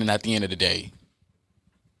 But then at the end of the day,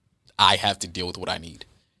 I have to deal with what I need.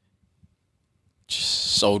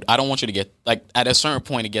 So I don't want you to get, like, at a certain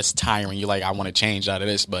point, it gets tiring. You're like, I want to change out of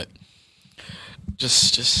this. But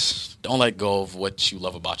just don't let go of what you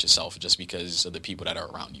love about yourself just because of the people that are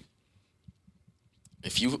around you.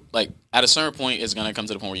 If you, like, at a certain point, it's going to come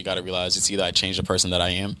to the point where you got to realize it's either I change the person that I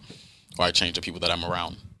am or I change the people that I'm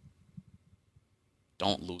around.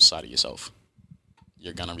 Don't lose sight of yourself.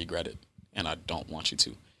 You're going to regret it, and I don't want you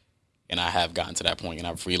to. And I have gotten to that point, and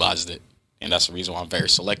I've realized it, and that's the reason why I'm very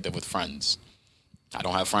selective with friends. I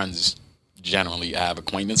don't have friends generally. I have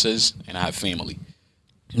acquaintances, and I have family.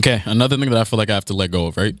 Okay, another thing that I feel like I have to let go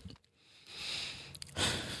of, right?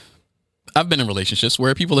 I've been in relationships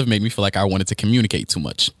where people have made me feel like I wanted to communicate too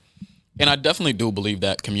much. And I definitely do believe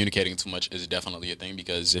that communicating too much is definitely a thing,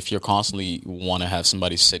 because if you're constantly want to have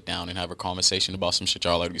somebody sit down and have a conversation about some shit you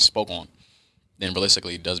already spoke on, then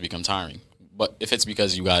realistically it does become tiring. But if it's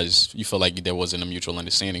because you feel like there wasn't a mutual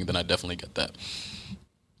understanding, then I definitely get that.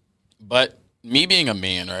 But me being a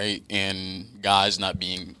man, right, and guys not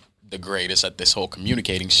being the greatest at this whole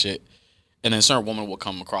communicating shit, and then a certain woman will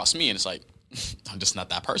come across me, and it's like, I'm just not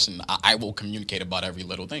that person. I will communicate about every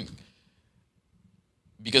little thing.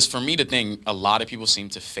 Because for me, the thing, a lot of people seem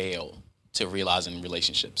to fail to realize in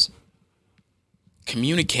relationships.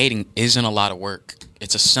 Communicating isn't a lot of work.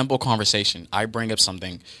 It's a simple conversation. I bring up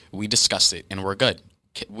something, we discuss it, and we're good.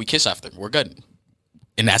 We kiss after, we're good.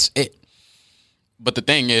 And that's it. But the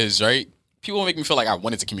thing is, right, people make me feel like I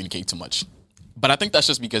wanted to communicate too much. But I think that's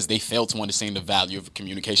just because they fail to understand the value of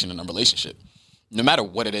communication in a relationship. No matter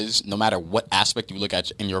what it is, no matter what aspect you look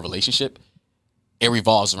at in your relationship, it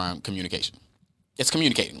revolves around communication. It's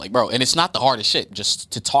communicating, like, bro, and it's not the hardest shit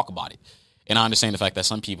just to talk about it. And I understand the fact that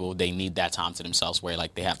some people, they need that time to themselves where,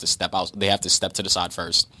 like, they have to step out, they have to step to the side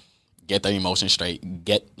first, get their emotions straight,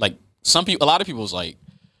 get, like, some people, a lot of people's like,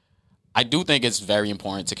 I do think it's very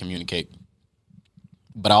important to communicate,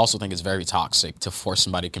 but I also think it's very toxic to force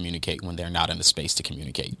somebody to communicate when they're not in the space to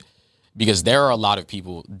communicate. Because there are a lot of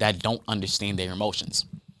people that don't understand their emotions.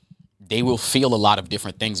 They will feel a lot of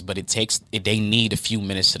different things, but they need a few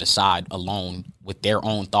minutes to the side alone with their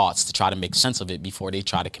own thoughts to try to make sense of it before they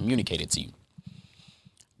try to communicate it to you.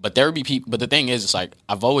 But there will be people, but the thing is, it's like,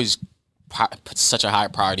 I've always put such a high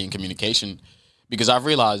priority in communication because I've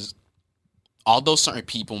realized although certain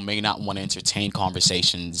people may not want to entertain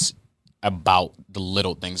conversations about the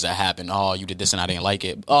little things that happen. Oh, you did this and I didn't like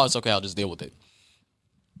it. Oh, it's okay. I'll just deal with it.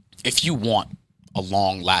 If you want a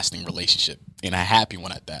long lasting relationship and a happy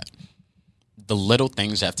one at that, the little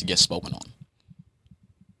things have to get spoken on.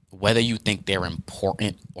 Whether you think they're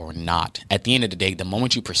important or not. At the end of the day, the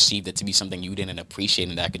moment you perceive it to be something you didn't appreciate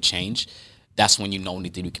and that could change, that's when you know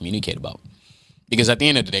what to communicate about. Because at the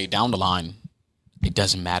end of the day, down the line, it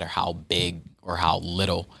doesn't matter how big or how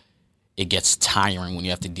little. It gets tiring when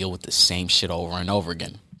you have to deal with the same shit over and over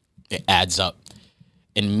again. It adds up.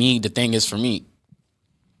 And me, the thing is for me,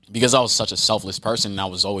 because I was such a selfless person and I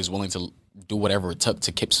was always willing to do whatever it took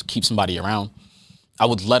to keep somebody around, I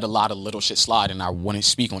would let a lot of little shit slide and I wouldn't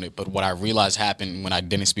speak on it. But what I realized happened when I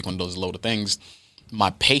didn't speak on those little things, my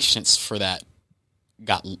patience for that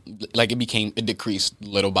it decreased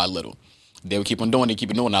little by little. They would keep on doing it,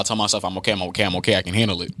 and I'll tell myself, I'm okay, I can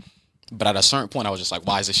handle it. But at a certain point, I was just like,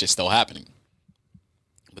 why is this shit still happening?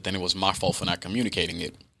 But then it was my fault for not communicating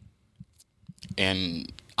it.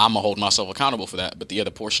 And I'm going to hold myself accountable for that. But the other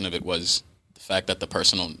portion of it was the fact that the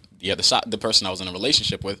person on the other side, the person I was in a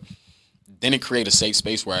relationship with, didn't create a safe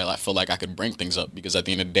space where I felt like I could bring things up. Because at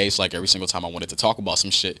the end of the day, it's like every single time I wanted to talk about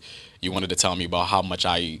some shit, you wanted to tell me about how much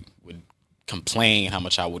I would complain, how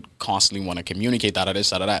much I would constantly want to communicate out of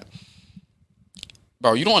this, out of that.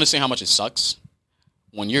 Bro, you don't understand how much it sucks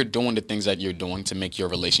when you're doing the things that you're doing to make your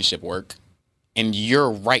relationship work. And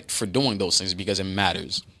you're right for doing those things because it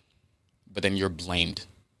matters. But then you're blamed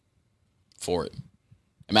for it.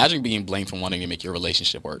 Imagine being blamed for wanting to make your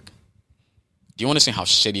relationship work. Do you understand how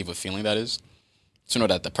shitty of a feeling that is? To know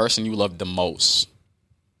that the person you love the most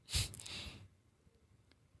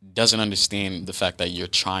doesn't understand the fact that you're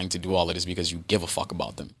trying to do all of this because you give a fuck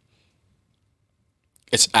about them.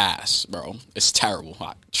 It's ass, bro. It's terrible.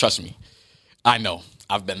 Trust me. I know.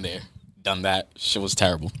 I've been there. Done that. Shit was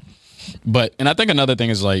terrible. And I think another thing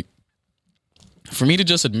is, like, for me to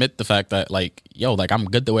just admit the fact that, like, yo, like, I'm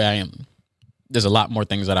good the way I am. There's a lot more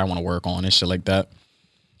things that I want to work on and shit like that.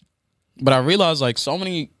 But I realize, like, so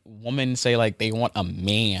many women say, like, they want a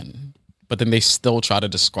man, but then they still try to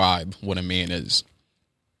describe what a man is.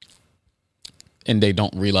 And they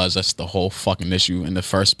don't realize that's the whole fucking issue in the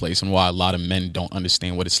first place and why a lot of men don't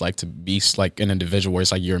understand what it's like to be, like, an individual where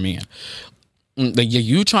it's like you're a man. Like,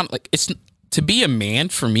 you trying, like, it's to be a man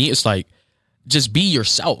for me, it's like, just be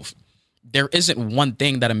yourself. There isn't one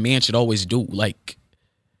thing that a man should always do, like,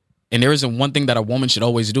 and there isn't one thing that a woman should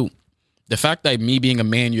always do. The fact that me being a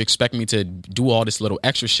man, you expect me to do all this little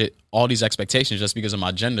extra shit, all these expectations just because of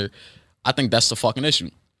my gender, I think that's the fucking issue.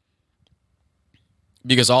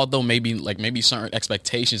 Because although maybe certain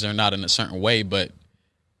expectations are not in a certain way, but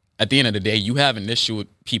at the end of the day, you have an issue with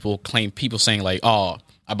people saying, like, oh,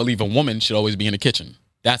 I believe a woman should always be in the kitchen.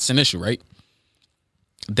 That's an issue, right?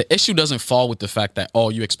 The issue doesn't fall with the fact that,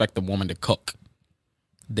 oh, you expect the woman to cook.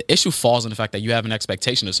 The issue falls in the fact that you have an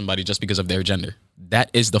expectation of somebody just because of their gender. That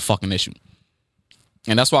is the fucking issue.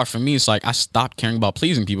 And that's why for me, it's like I stopped caring about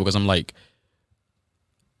pleasing people because I'm like,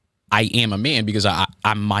 I am a man because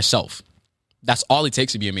I'm myself. That's all it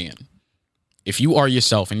takes to be a man. If you are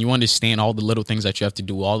yourself and you understand all the little things that you have to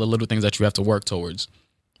do, all the little things that you have to work towards,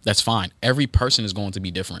 that's fine. Every person is going to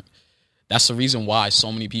be different. That's the reason why so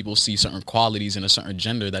many people see certain qualities in a certain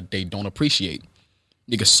gender that they don't appreciate.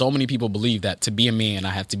 Because so many people believe that to be a man,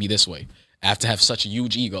 I have to be this way. I have to have such a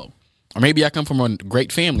huge ego. Or maybe I come from a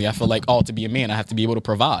great family. I feel like, oh, to be a man, I have to be able to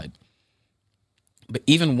provide. But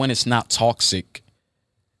even when it's not toxic,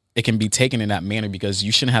 it can be taken in that manner because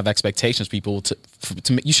you shouldn't have expectations.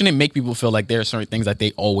 You shouldn't make people feel like there are certain things that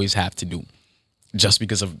they always have to do just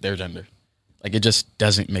because of their gender. Like, it just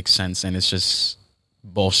doesn't make sense, and it's just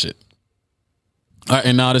bullshit. All right,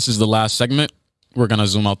 and now this is the last segment. We're going to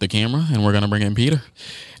zoom out the camera, and we're going to bring in Peter.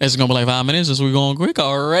 It's going to be like 5 minutes as we're going quick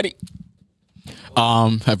already.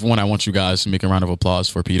 Everyone, I want you guys to make a round of applause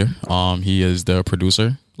for Peter. He is the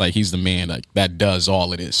producer. Like, he's the man that does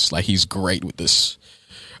all of this. Like, he's great with this.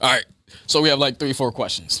 All right, so we have like 3-4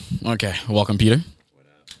 questions. Okay, welcome, Peter. What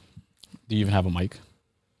up? Do you even have a mic?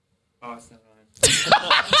 Oh, it's not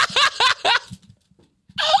on.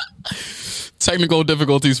 Technical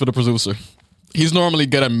difficulties for the producer. He's normally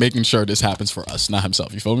good at making sure this happens for us, not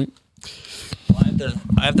himself. You feel me? Well,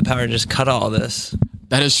 I have the power to just cut all this.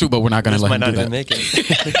 That is true, but we're not going to let him do that. Make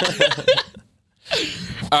it.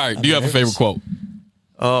 All right, do you have a favorite quote?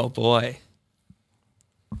 Oh, boy.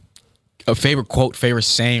 A favorite quote, favorite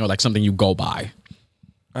saying, or like something you go by?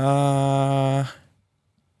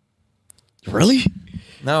 Really?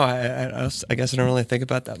 No, I guess I don't really think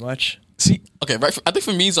about that much. See, okay, right. I think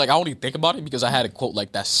for me, it's like I only think about it because I had a quote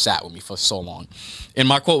like that sat with me for so long. And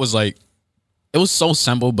my quote was like, it was so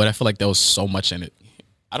simple, but I feel like there was so much in it.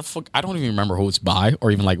 I don't even remember who it's by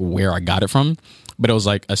or even like where I got it from, but it was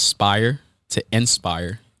like, aspire to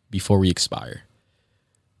inspire before we expire.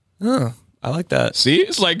 Oh, I like that. See,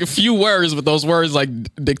 it's like a few words, but those words like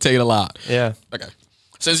dictate a lot. Yeah. Okay.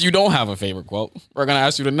 Since you don't have a favorite quote, we're going to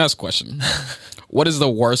ask you the next question. What is the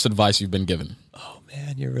worst advice you've been given? Oh,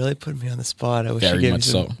 man, you're really putting me on the spot. I wish Very you gave me much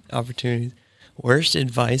some so. opportunities. Worst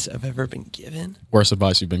advice I've ever been given? Worst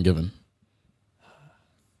advice you've been given?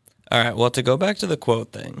 All right, well, to go back to the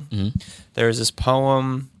quote thing, there's this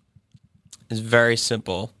poem. It's very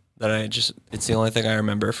simple that it's the only thing I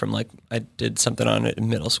remember from, like, I did something on it in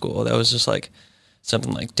middle school. That was just like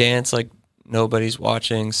something like dance like nobody's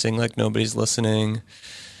watching, sing like nobody's listening,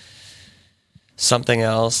 something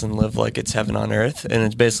else, and live like it's heaven on earth. And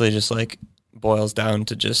it's basically just like boils down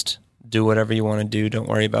to just do whatever you want to do. Don't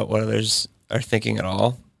worry about what others are thinking at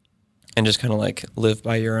all. And just kind of like live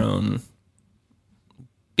by your own,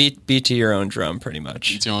 beat to your own drum, pretty much.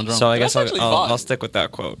 Beat to your own drum. So I That's guess actually I'll stick with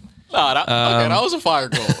that quote. No, that was a fire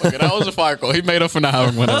quote. Okay, that was a fire quote. He made up for not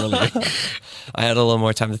having one earlier. I had a little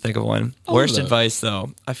more time to think of one. Worst advice,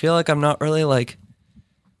 though. I feel like I'm not really like...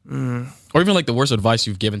 Or even like the worst advice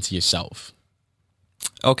you've given to yourself.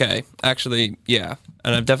 Okay, actually, yeah.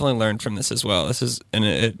 And I've definitely learned from this as well.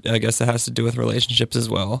 I guess it has to do with relationships as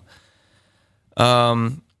well.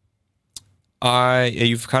 You've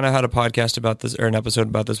kind of had a podcast about this, or an episode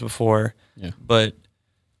about this before. Yeah. But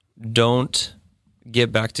don't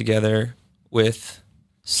get back together with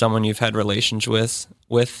someone you've had relations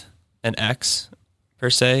with an ex per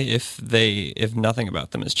se if nothing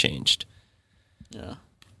about them has changed. Yeah.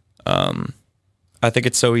 I think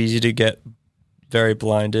it's so easy to get very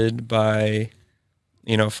blinded by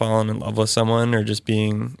falling in love with someone or just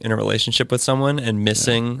being in a relationship with someone and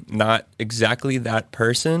missing not exactly that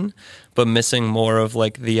person, but missing more of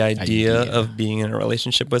like the idea of being in a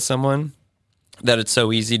relationship with someone, that it's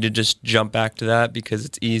so easy to just jump back to that because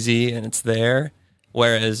it's easy and it's there,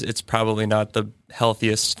 whereas it's probably not the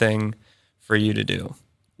healthiest thing for you to do.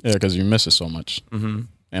 Yeah, because you miss it so much. Mm-hmm.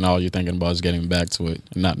 And all you're thinking about is getting back to it,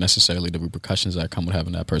 and not necessarily the repercussions that come with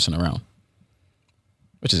having that person around,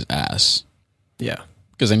 which is ass. Yeah.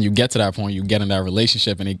 Because then you get to that point, you get in that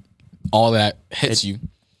relationship, and all that hits you.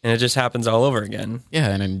 And it just happens all over again. Yeah,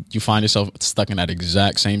 and then you find yourself stuck in that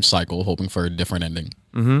exact same cycle, hoping for a different ending.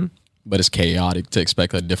 Mm-hmm. But it's chaotic to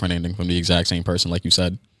expect a different ending from the exact same person, like you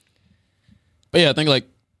said. But yeah, I think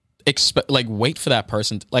wait for that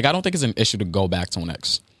person. Like, I don't think it's an issue to go back to an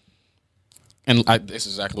ex. And this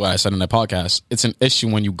is exactly what I said in that podcast. It's an issue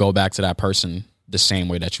when you go back to that person the same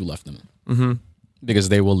way that you left them. Mm-hmm. Because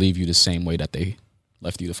they will leave you the same way that they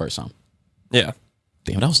left you the first time. Yeah.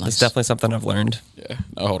 Damn, that was nice. It's definitely something I've learned. Yeah.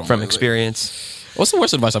 No, hold on. From experience. What's the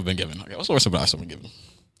worst advice I've been given? Okay, what's the worst advice I've been given?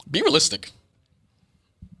 Be realistic.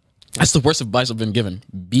 That's the worst advice I've been given.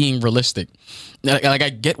 Being realistic. Like, I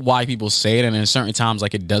get why people say it, and in certain times,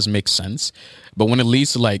 like, it does make sense. But when it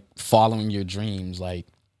leads to like following your dreams, like,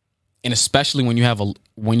 and especially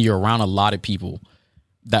when you're around a lot of people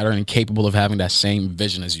that are incapable of having that same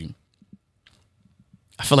vision as you,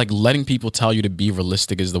 I feel like letting people tell you to be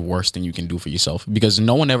realistic is the worst thing you can do for yourself, because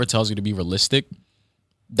no one ever tells you to be realistic.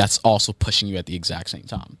 That's also pushing you at the exact same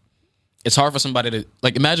time. It's hard for somebody to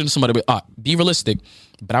like imagine somebody be realistic,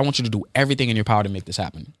 but I want you to do everything in your power to make this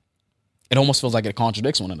happen. It almost feels like it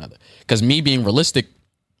contradicts one another. Because me being realistic,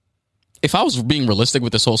 if I was being realistic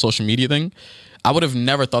with this whole social media thing, I would have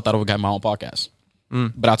never thought that I would get my own podcast.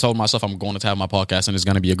 But I told myself I'm going to have my podcast and it's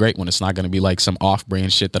going to be a great one. It's not going to be like some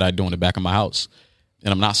off-brand shit that I do in the back of my house.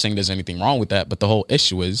 And I'm not saying there's anything wrong with that, but the whole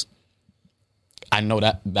issue is I know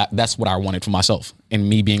that's what I wanted for myself. And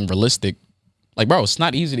me being realistic, like, bro, it's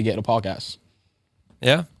not easy to get a podcast.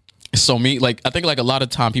 Yeah. So me, like, I think like a lot of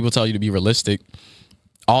time people tell you to be realistic.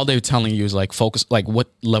 All they're telling you is like focus, like what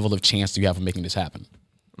level of chance do you have of making this happen?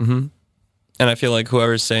 Mm-hmm. And I feel like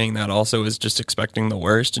whoever's saying that also is just expecting the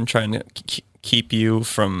worst and trying to keep you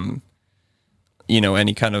from,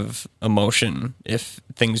 any kind of emotion if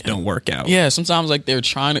things don't work out. Yeah, sometimes like they're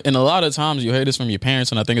trying to, and a lot of times you hear this from your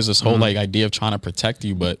parents, and I think it's this whole like idea of trying to protect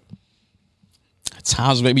you, but at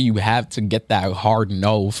times maybe you have to get that hard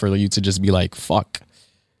no for you to just be like, fuck,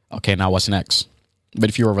 okay, now what's next? But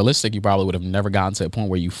if you were realistic, you probably would have never gotten to a point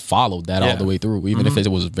where you followed that all the way through, even if it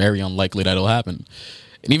was very unlikely that it'll happen.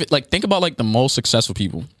 And even like think about like the most successful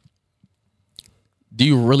people. Do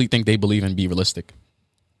you really think they believe in be realistic?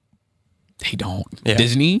 They don't. Yeah.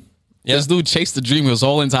 Disney? Yeah. This dude chased the dream his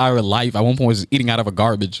whole entire life. At one point was eating out of a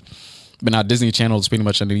garbage. But now Disney Channel is pretty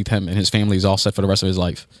much underneath him and his family is all set for the rest of his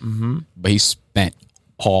life. Mm-hmm. But he spent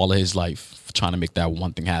all of his life trying to make that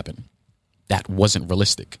one thing happen. That wasn't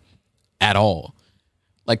realistic at all.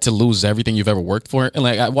 Like to lose everything you've ever worked for. And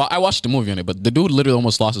like I watched the movie on it, but the dude literally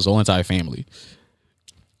almost lost his whole entire family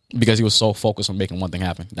because he was so focused on making one thing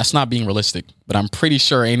happen. That's not being realistic. But I'm pretty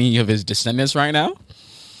sure any of his descendants right now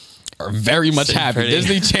are very much happy.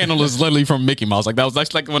 Disney Channel is literally from Mickey Mouse. Like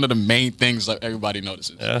that's like one of the main things that everybody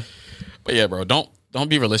notices. Yeah. But yeah, bro, don't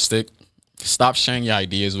be realistic. Stop sharing your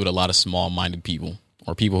ideas with a lot of small-minded people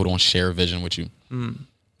or people who don't share a vision with you.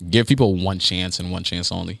 Give people one chance and one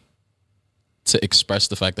chance only to express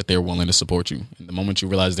the fact that they're willing to support you. And the moment you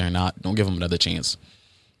realize they're not, don't give them another chance.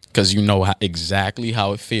 Because you know exactly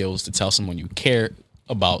how it feels to tell someone you care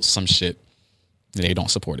about some shit and they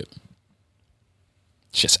don't support it.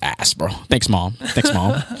 It's just ass, bro. Thanks, Mom.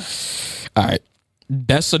 All right.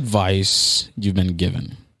 Best advice you've been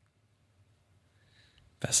given.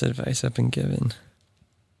 Best advice I've been given.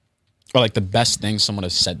 Or like the best thing someone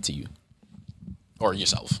has said to you. Or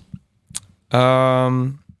yourself.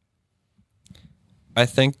 I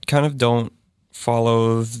think kind of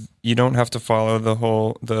you don't have to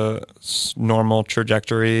follow the normal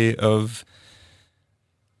trajectory of,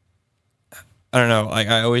 I don't know, like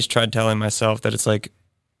I always tried telling myself that it's like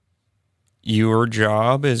your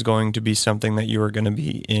job is going to be something that you are going to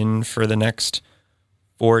be in for the next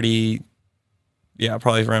 40,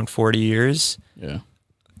 probably around 40 years. Yeah.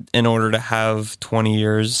 In order to have 20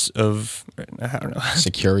 years of, I don't know.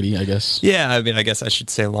 Security, I guess. Yeah, I mean, I guess I should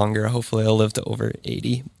say longer. Hopefully I'll live to over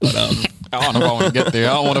 80. But I don't know if I want to get there.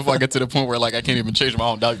 I don't want if I get to the point where like I can't even change my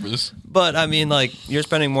own diapers. But I mean, like you're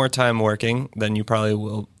spending more time working than you probably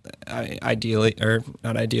will ideally, or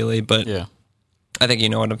not ideally, but yeah. I think you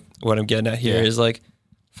know what I'm getting at here is like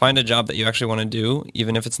find a job that you actually want to do,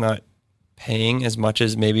 even if it's not paying as much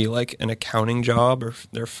as maybe like an accounting job or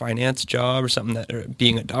their finance job or something that, or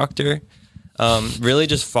being a doctor. Really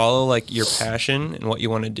just follow like your passion and what you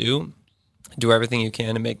want to do. Do everything you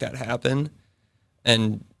can to make that happen.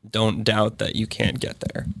 And don't doubt that you can't get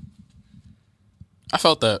there. I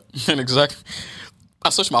felt that. And I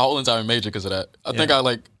switched my whole entire major because of that. I think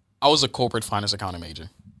I was a corporate finance accounting major.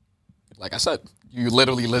 Like I said, you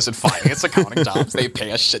literally listed finance accounting jobs. They pay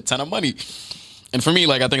a shit ton of money. And for me,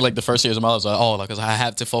 like, I think, like, the first years of my life, I was like, because I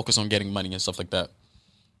have to focus on getting money and stuff like that.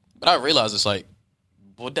 But I realized it's like,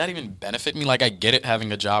 would that even benefit me? Like, I get it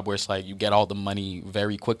having a job where it's like you get all the money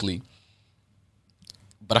very quickly.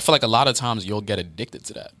 But I feel like a lot of times you'll get addicted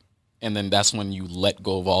to that. And then that's when you let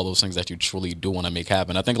go of all those things that you truly do want to make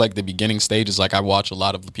happen. I think, like, the beginning stages, like, I watch a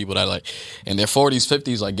lot of the people that, like, in their 40s,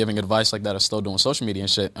 50s, like, giving advice like that are still doing social media and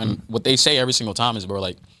shit. And what they say every single time is, bro,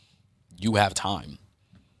 like, you have time.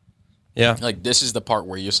 Yeah. Like, this is the part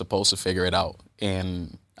where you're supposed to figure it out.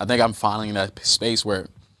 And I think I'm finally in that space where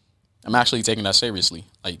I'm actually taking that seriously.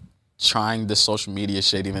 Like, trying this social media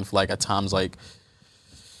shit, even if, like, at times, like,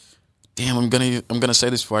 damn, I'm gonna say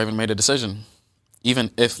this before I even made a decision.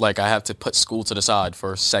 Even if, like, I have to put school to the side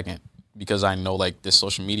for a second because I know, like, this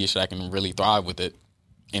social media shit, I can really thrive with it.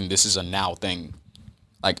 And this is a now thing.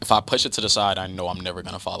 Like, if I push it to the side, I know I'm never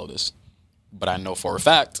gonna follow this. But I know for a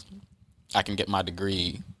fact I can get my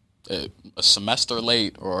degree a semester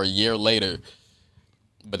late or a year later.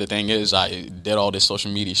 But the thing is, I did all this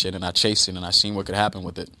social media shit and I chased it and I seen what could happen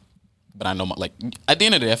with it. But I know, like, at the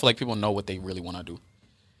end of the day, I feel like people know what they really want to do.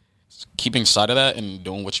 keeping sight of that and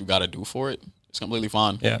doing what you got to do for it, it's completely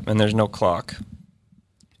fine. Yeah, and there's no clock.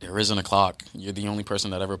 There isn't a clock. You're the only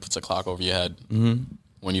person that ever puts a clock over your head. Mm-hmm.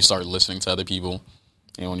 When you start listening to other people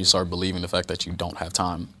and when you start believing the fact that you don't have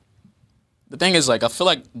time. The thing is, like, I feel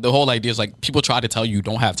like the whole idea is, like, people try to tell you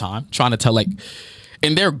don't have time, trying to tell, like,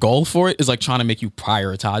 and their goal for it is, like, trying to make you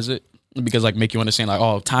prioritize it because, like, make you understand, like,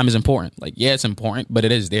 oh, time is important. Like, yeah, it's important, but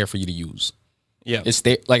it is there for you to use. Yeah. It's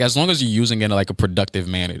there, like, as long as you're using it in, like, a productive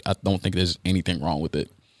manner, I don't think there's anything wrong with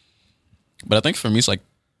it. But I think for me, it's, like,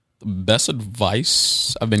 the best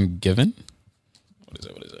advice I've been given. What is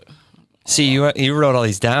it? See, you wrote all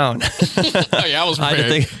these down. Oh, yeah, I was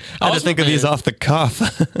prepared. I had to think of these off the cuff.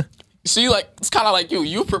 See, like, it's kind of like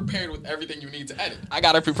you prepared with everything you need to edit. I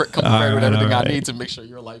got to come prepared with everything I need to make sure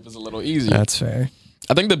your life is a little easier. That's fair.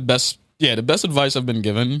 I think the best advice I've been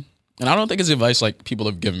given, and I don't think it's advice like people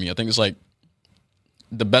have given me. I think it's like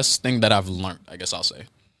the best thing that I've learned, I guess I'll say.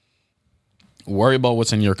 Worry about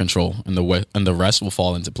what's in your control, and the rest will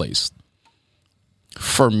fall into place.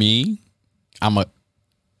 For me, I'm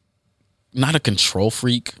not a control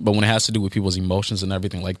freak, but when it has to do with people's emotions and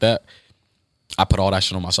everything like that, I put all that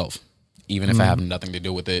shit on myself, even if I have nothing to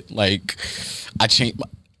do with it. Like,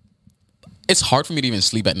 it's hard for me to even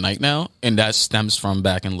sleep at night now, and that stems from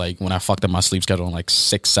back in, like, when I fucked up my sleep schedule in, like,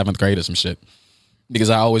 6th, 7th grade or some shit, because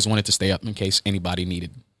I always wanted to stay up in case anybody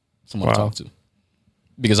needed someone to talk to.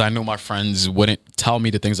 Because I knew my friends wouldn't tell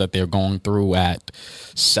me the things that they're going through at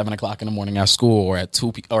 7 o'clock in the morning at school or at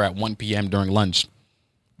 1 p.m. during lunch.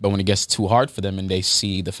 But when it gets too hard for them and they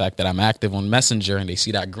see the fact that I'm active on Messenger and they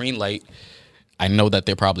see that green light, I know that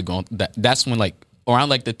they're probably going. That's when, like, around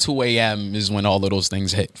like the 2 a.m. is when all of those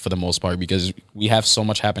things hit for the most part, because we have so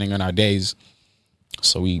much happening in our days.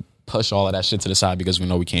 So we push all of that shit to the side because we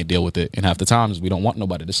know we can't deal with it. And half the times we don't want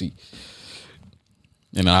nobody to see.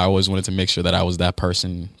 And I always wanted to make sure that I was that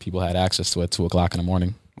person people had access to at 2 o'clock in the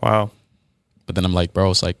morning. Wow. But then I'm like,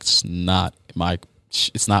 bro, it's like, it's not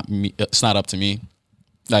me. It's not up to me.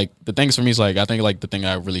 Like, the things for me is, like, I think, like, the thing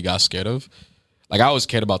I really got scared of, like, I always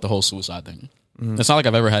cared about the whole suicide thing. Mm-hmm. It's not like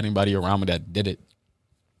I've ever had anybody around me that did it,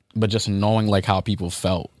 but just knowing, like, how people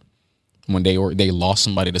felt when they lost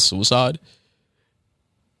somebody to suicide,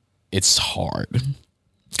 it's hard.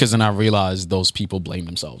 Because then I realized those people blame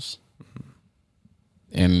themselves.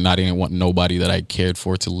 And I didn't want nobody that I cared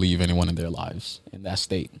for to leave anyone in their lives in that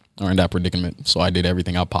state or in that predicament. So I did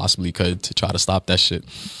everything I possibly could to try to stop that shit.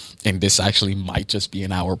 And this actually might just be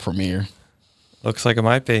an hour premiere. Looks like it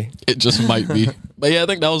might be. It just might be. But yeah, I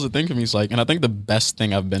think that was the thing for me. It's like, and I think the best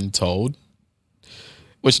thing I've been told,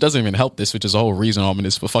 which doesn't even help this, which is the whole reason I'm in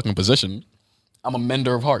this fucking position, I'm a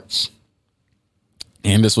mender of hearts.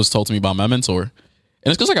 And this was told to me by my mentor. And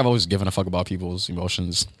it's because, like, I've always given a fuck about people's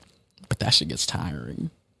emotions. But that shit gets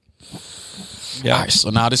tiring. Yeah. All right, so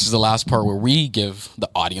now this is the last part where we give the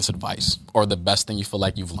audience advice or the best thing you feel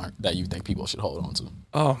like you've learned that you think people should hold on to.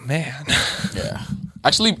 Oh, man. Yeah.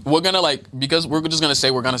 Actually, we're going to, like, because we're just going to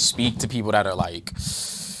say we're going to speak to people that are, like,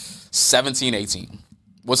 17, 18.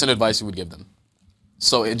 What's an advice you would give them?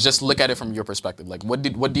 So just look at it from your perspective. Like, what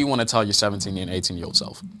do you want to tell your 17 and 18-year-old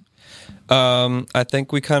self? I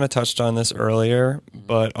think we kind of touched on this earlier,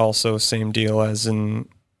 but also same deal as in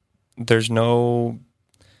there's no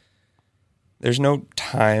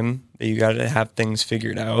time that you got to have things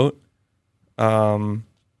figured out.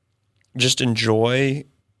 Just enjoy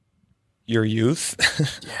your youth.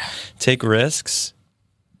 Yeah. Take risks.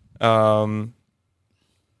 Yeah,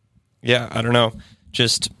 I don't know.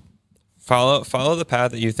 Just follow the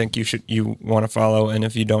path that you think you want to follow, and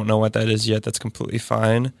if you don't know what that is yet, that's completely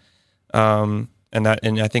fine. And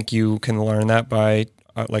I think you can learn that by,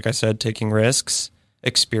 like I said, taking risks,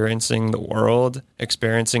 experiencing the world,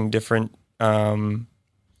 experiencing different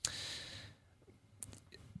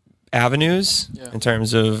avenues in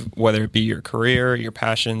terms of whether it be your career, your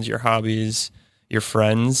passions, your hobbies, your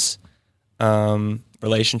friends,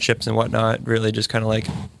 relationships and whatnot. Really just kind of like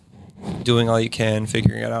doing all you can,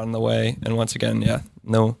 figuring it out on the way. And once again,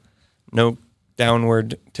 no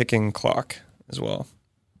downward ticking clock as well.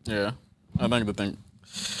 Yeah. I think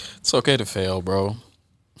it's okay to fail, bro.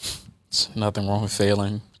 It's nothing wrong with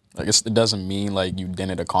failing. Like, it doesn't mean like you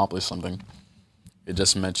didn't accomplish something. It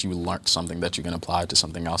just meant you learned something that you can apply to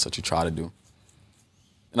something else that you try to do.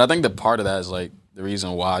 And I think that part of that is like the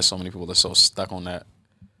reason why so many people are so stuck on that.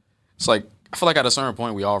 It's like, I feel like at a certain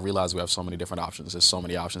point we all realize we have so many different options. There's so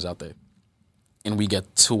many options out there. And we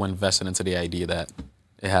get too invested into the idea that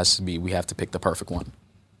we have to pick the perfect one.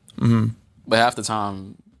 Mm-hmm. But half the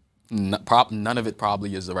time, none of it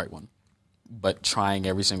probably is the right one. But trying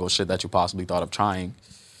every single shit that you possibly thought of trying,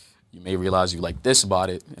 you may realize you like this about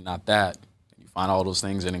it and not that. And you find all those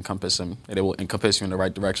things and encompass them. And it will encompass you in the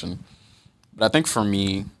right direction. But I think for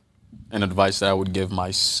me, an advice that I would give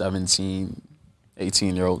my 17,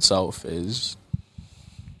 18-year-old self is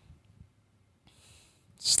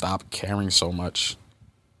stop caring so much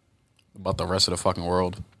about the rest of the fucking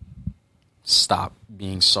world. Stop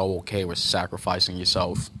being so okay with sacrificing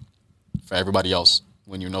yourself for everybody else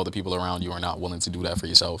when you know the people around you are not willing to do that for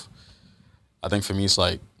yourself. I think for me, it's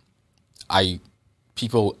like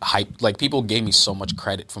people gave me so much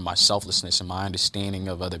credit for my selflessness and my understanding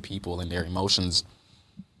of other people and their emotions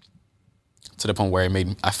to the point where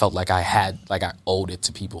I felt like I owed it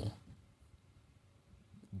to people.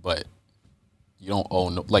 But you don't owe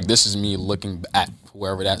no, like, this is me looking at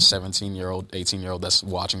whoever that 17-year-old, 18-year-old that's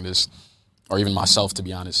watching this, or even myself, to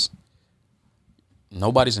be honest.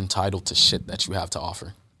 Nobody's entitled to shit that you have to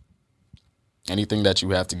offer. Anything that you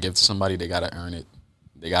have to give to somebody, they gotta earn it.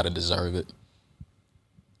 They gotta deserve it.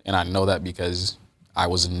 And I know that because I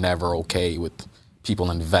was never okay with people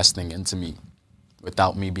investing into me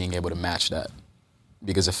without me being able to match that,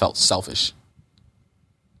 because it felt selfish.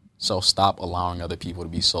 So stop allowing other people to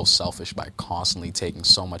be so selfish by constantly taking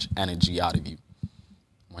so much energy out of you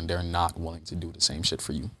when they're not willing to do the same shit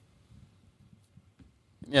for you.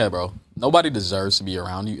 Yeah, bro. Nobody deserves to be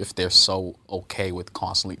around you if they're so okay with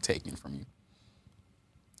constantly taking from you.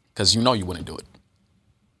 Because you know you wouldn't do it.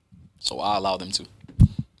 So I allow them to.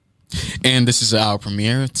 And this is our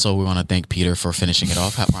premiere, so we want to thank Peter for finishing it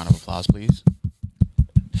off. Have a round of applause, please.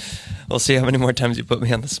 We'll see how many more times you put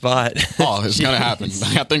me on the spot. Oh, it's going to happen.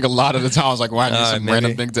 I think a lot of the times, like, when I need some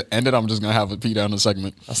random thing to end it, I'm just going to have a Peter on the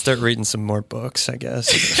segment. I'll start reading some more books, I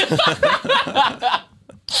guess.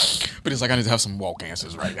 But it's like, I need to have some woke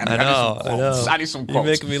answers, right? I know. I need some quotes. You're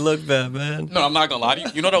making me look bad, man. No, I'm not going to lie to you.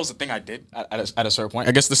 You know, that was the thing I did at a certain point.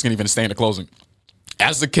 I guess this can even stay in the closing.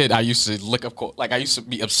 As a kid, I used to look up quotes. Like, I used to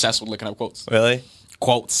be obsessed with looking up quotes. Really?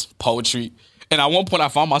 Quotes, poetry. And at one point, I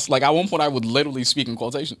found myself, like, I would literally speak in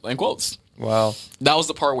quotes. Wow. That was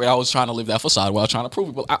the part where I was trying to live that facade while trying to prove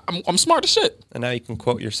people I'm smart as shit. And now you can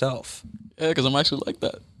quote yourself. Yeah, because I'm actually like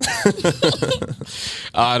that.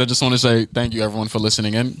 I just want to say thank you, everyone, for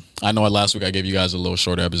listening in. I know last week I gave you guys a little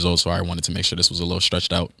shorter episode, so I wanted to make sure this was a little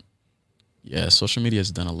stretched out. Yeah, social media has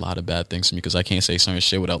done a lot of bad things to me because I can't say certain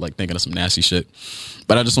shit without, like, thinking of some nasty shit.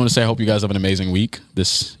 But I just want to say I hope you guys have an amazing week.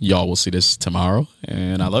 Y'all will see this tomorrow,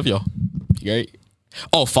 and I love y'all. Great.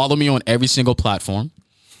 Oh, follow me on every single platform.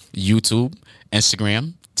 YouTube,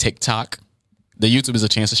 Instagram, TikTok. The YouTube is a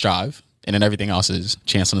Chance to Strive, and then everything else is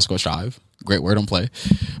Chance_Strive. Great word on play.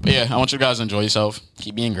 But yeah, I want you guys to enjoy yourself.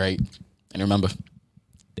 Keep being great. And remember,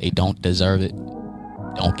 they don't deserve it.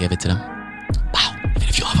 Don't give it to them. Wow. Even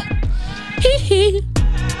if you love them. Hee hee.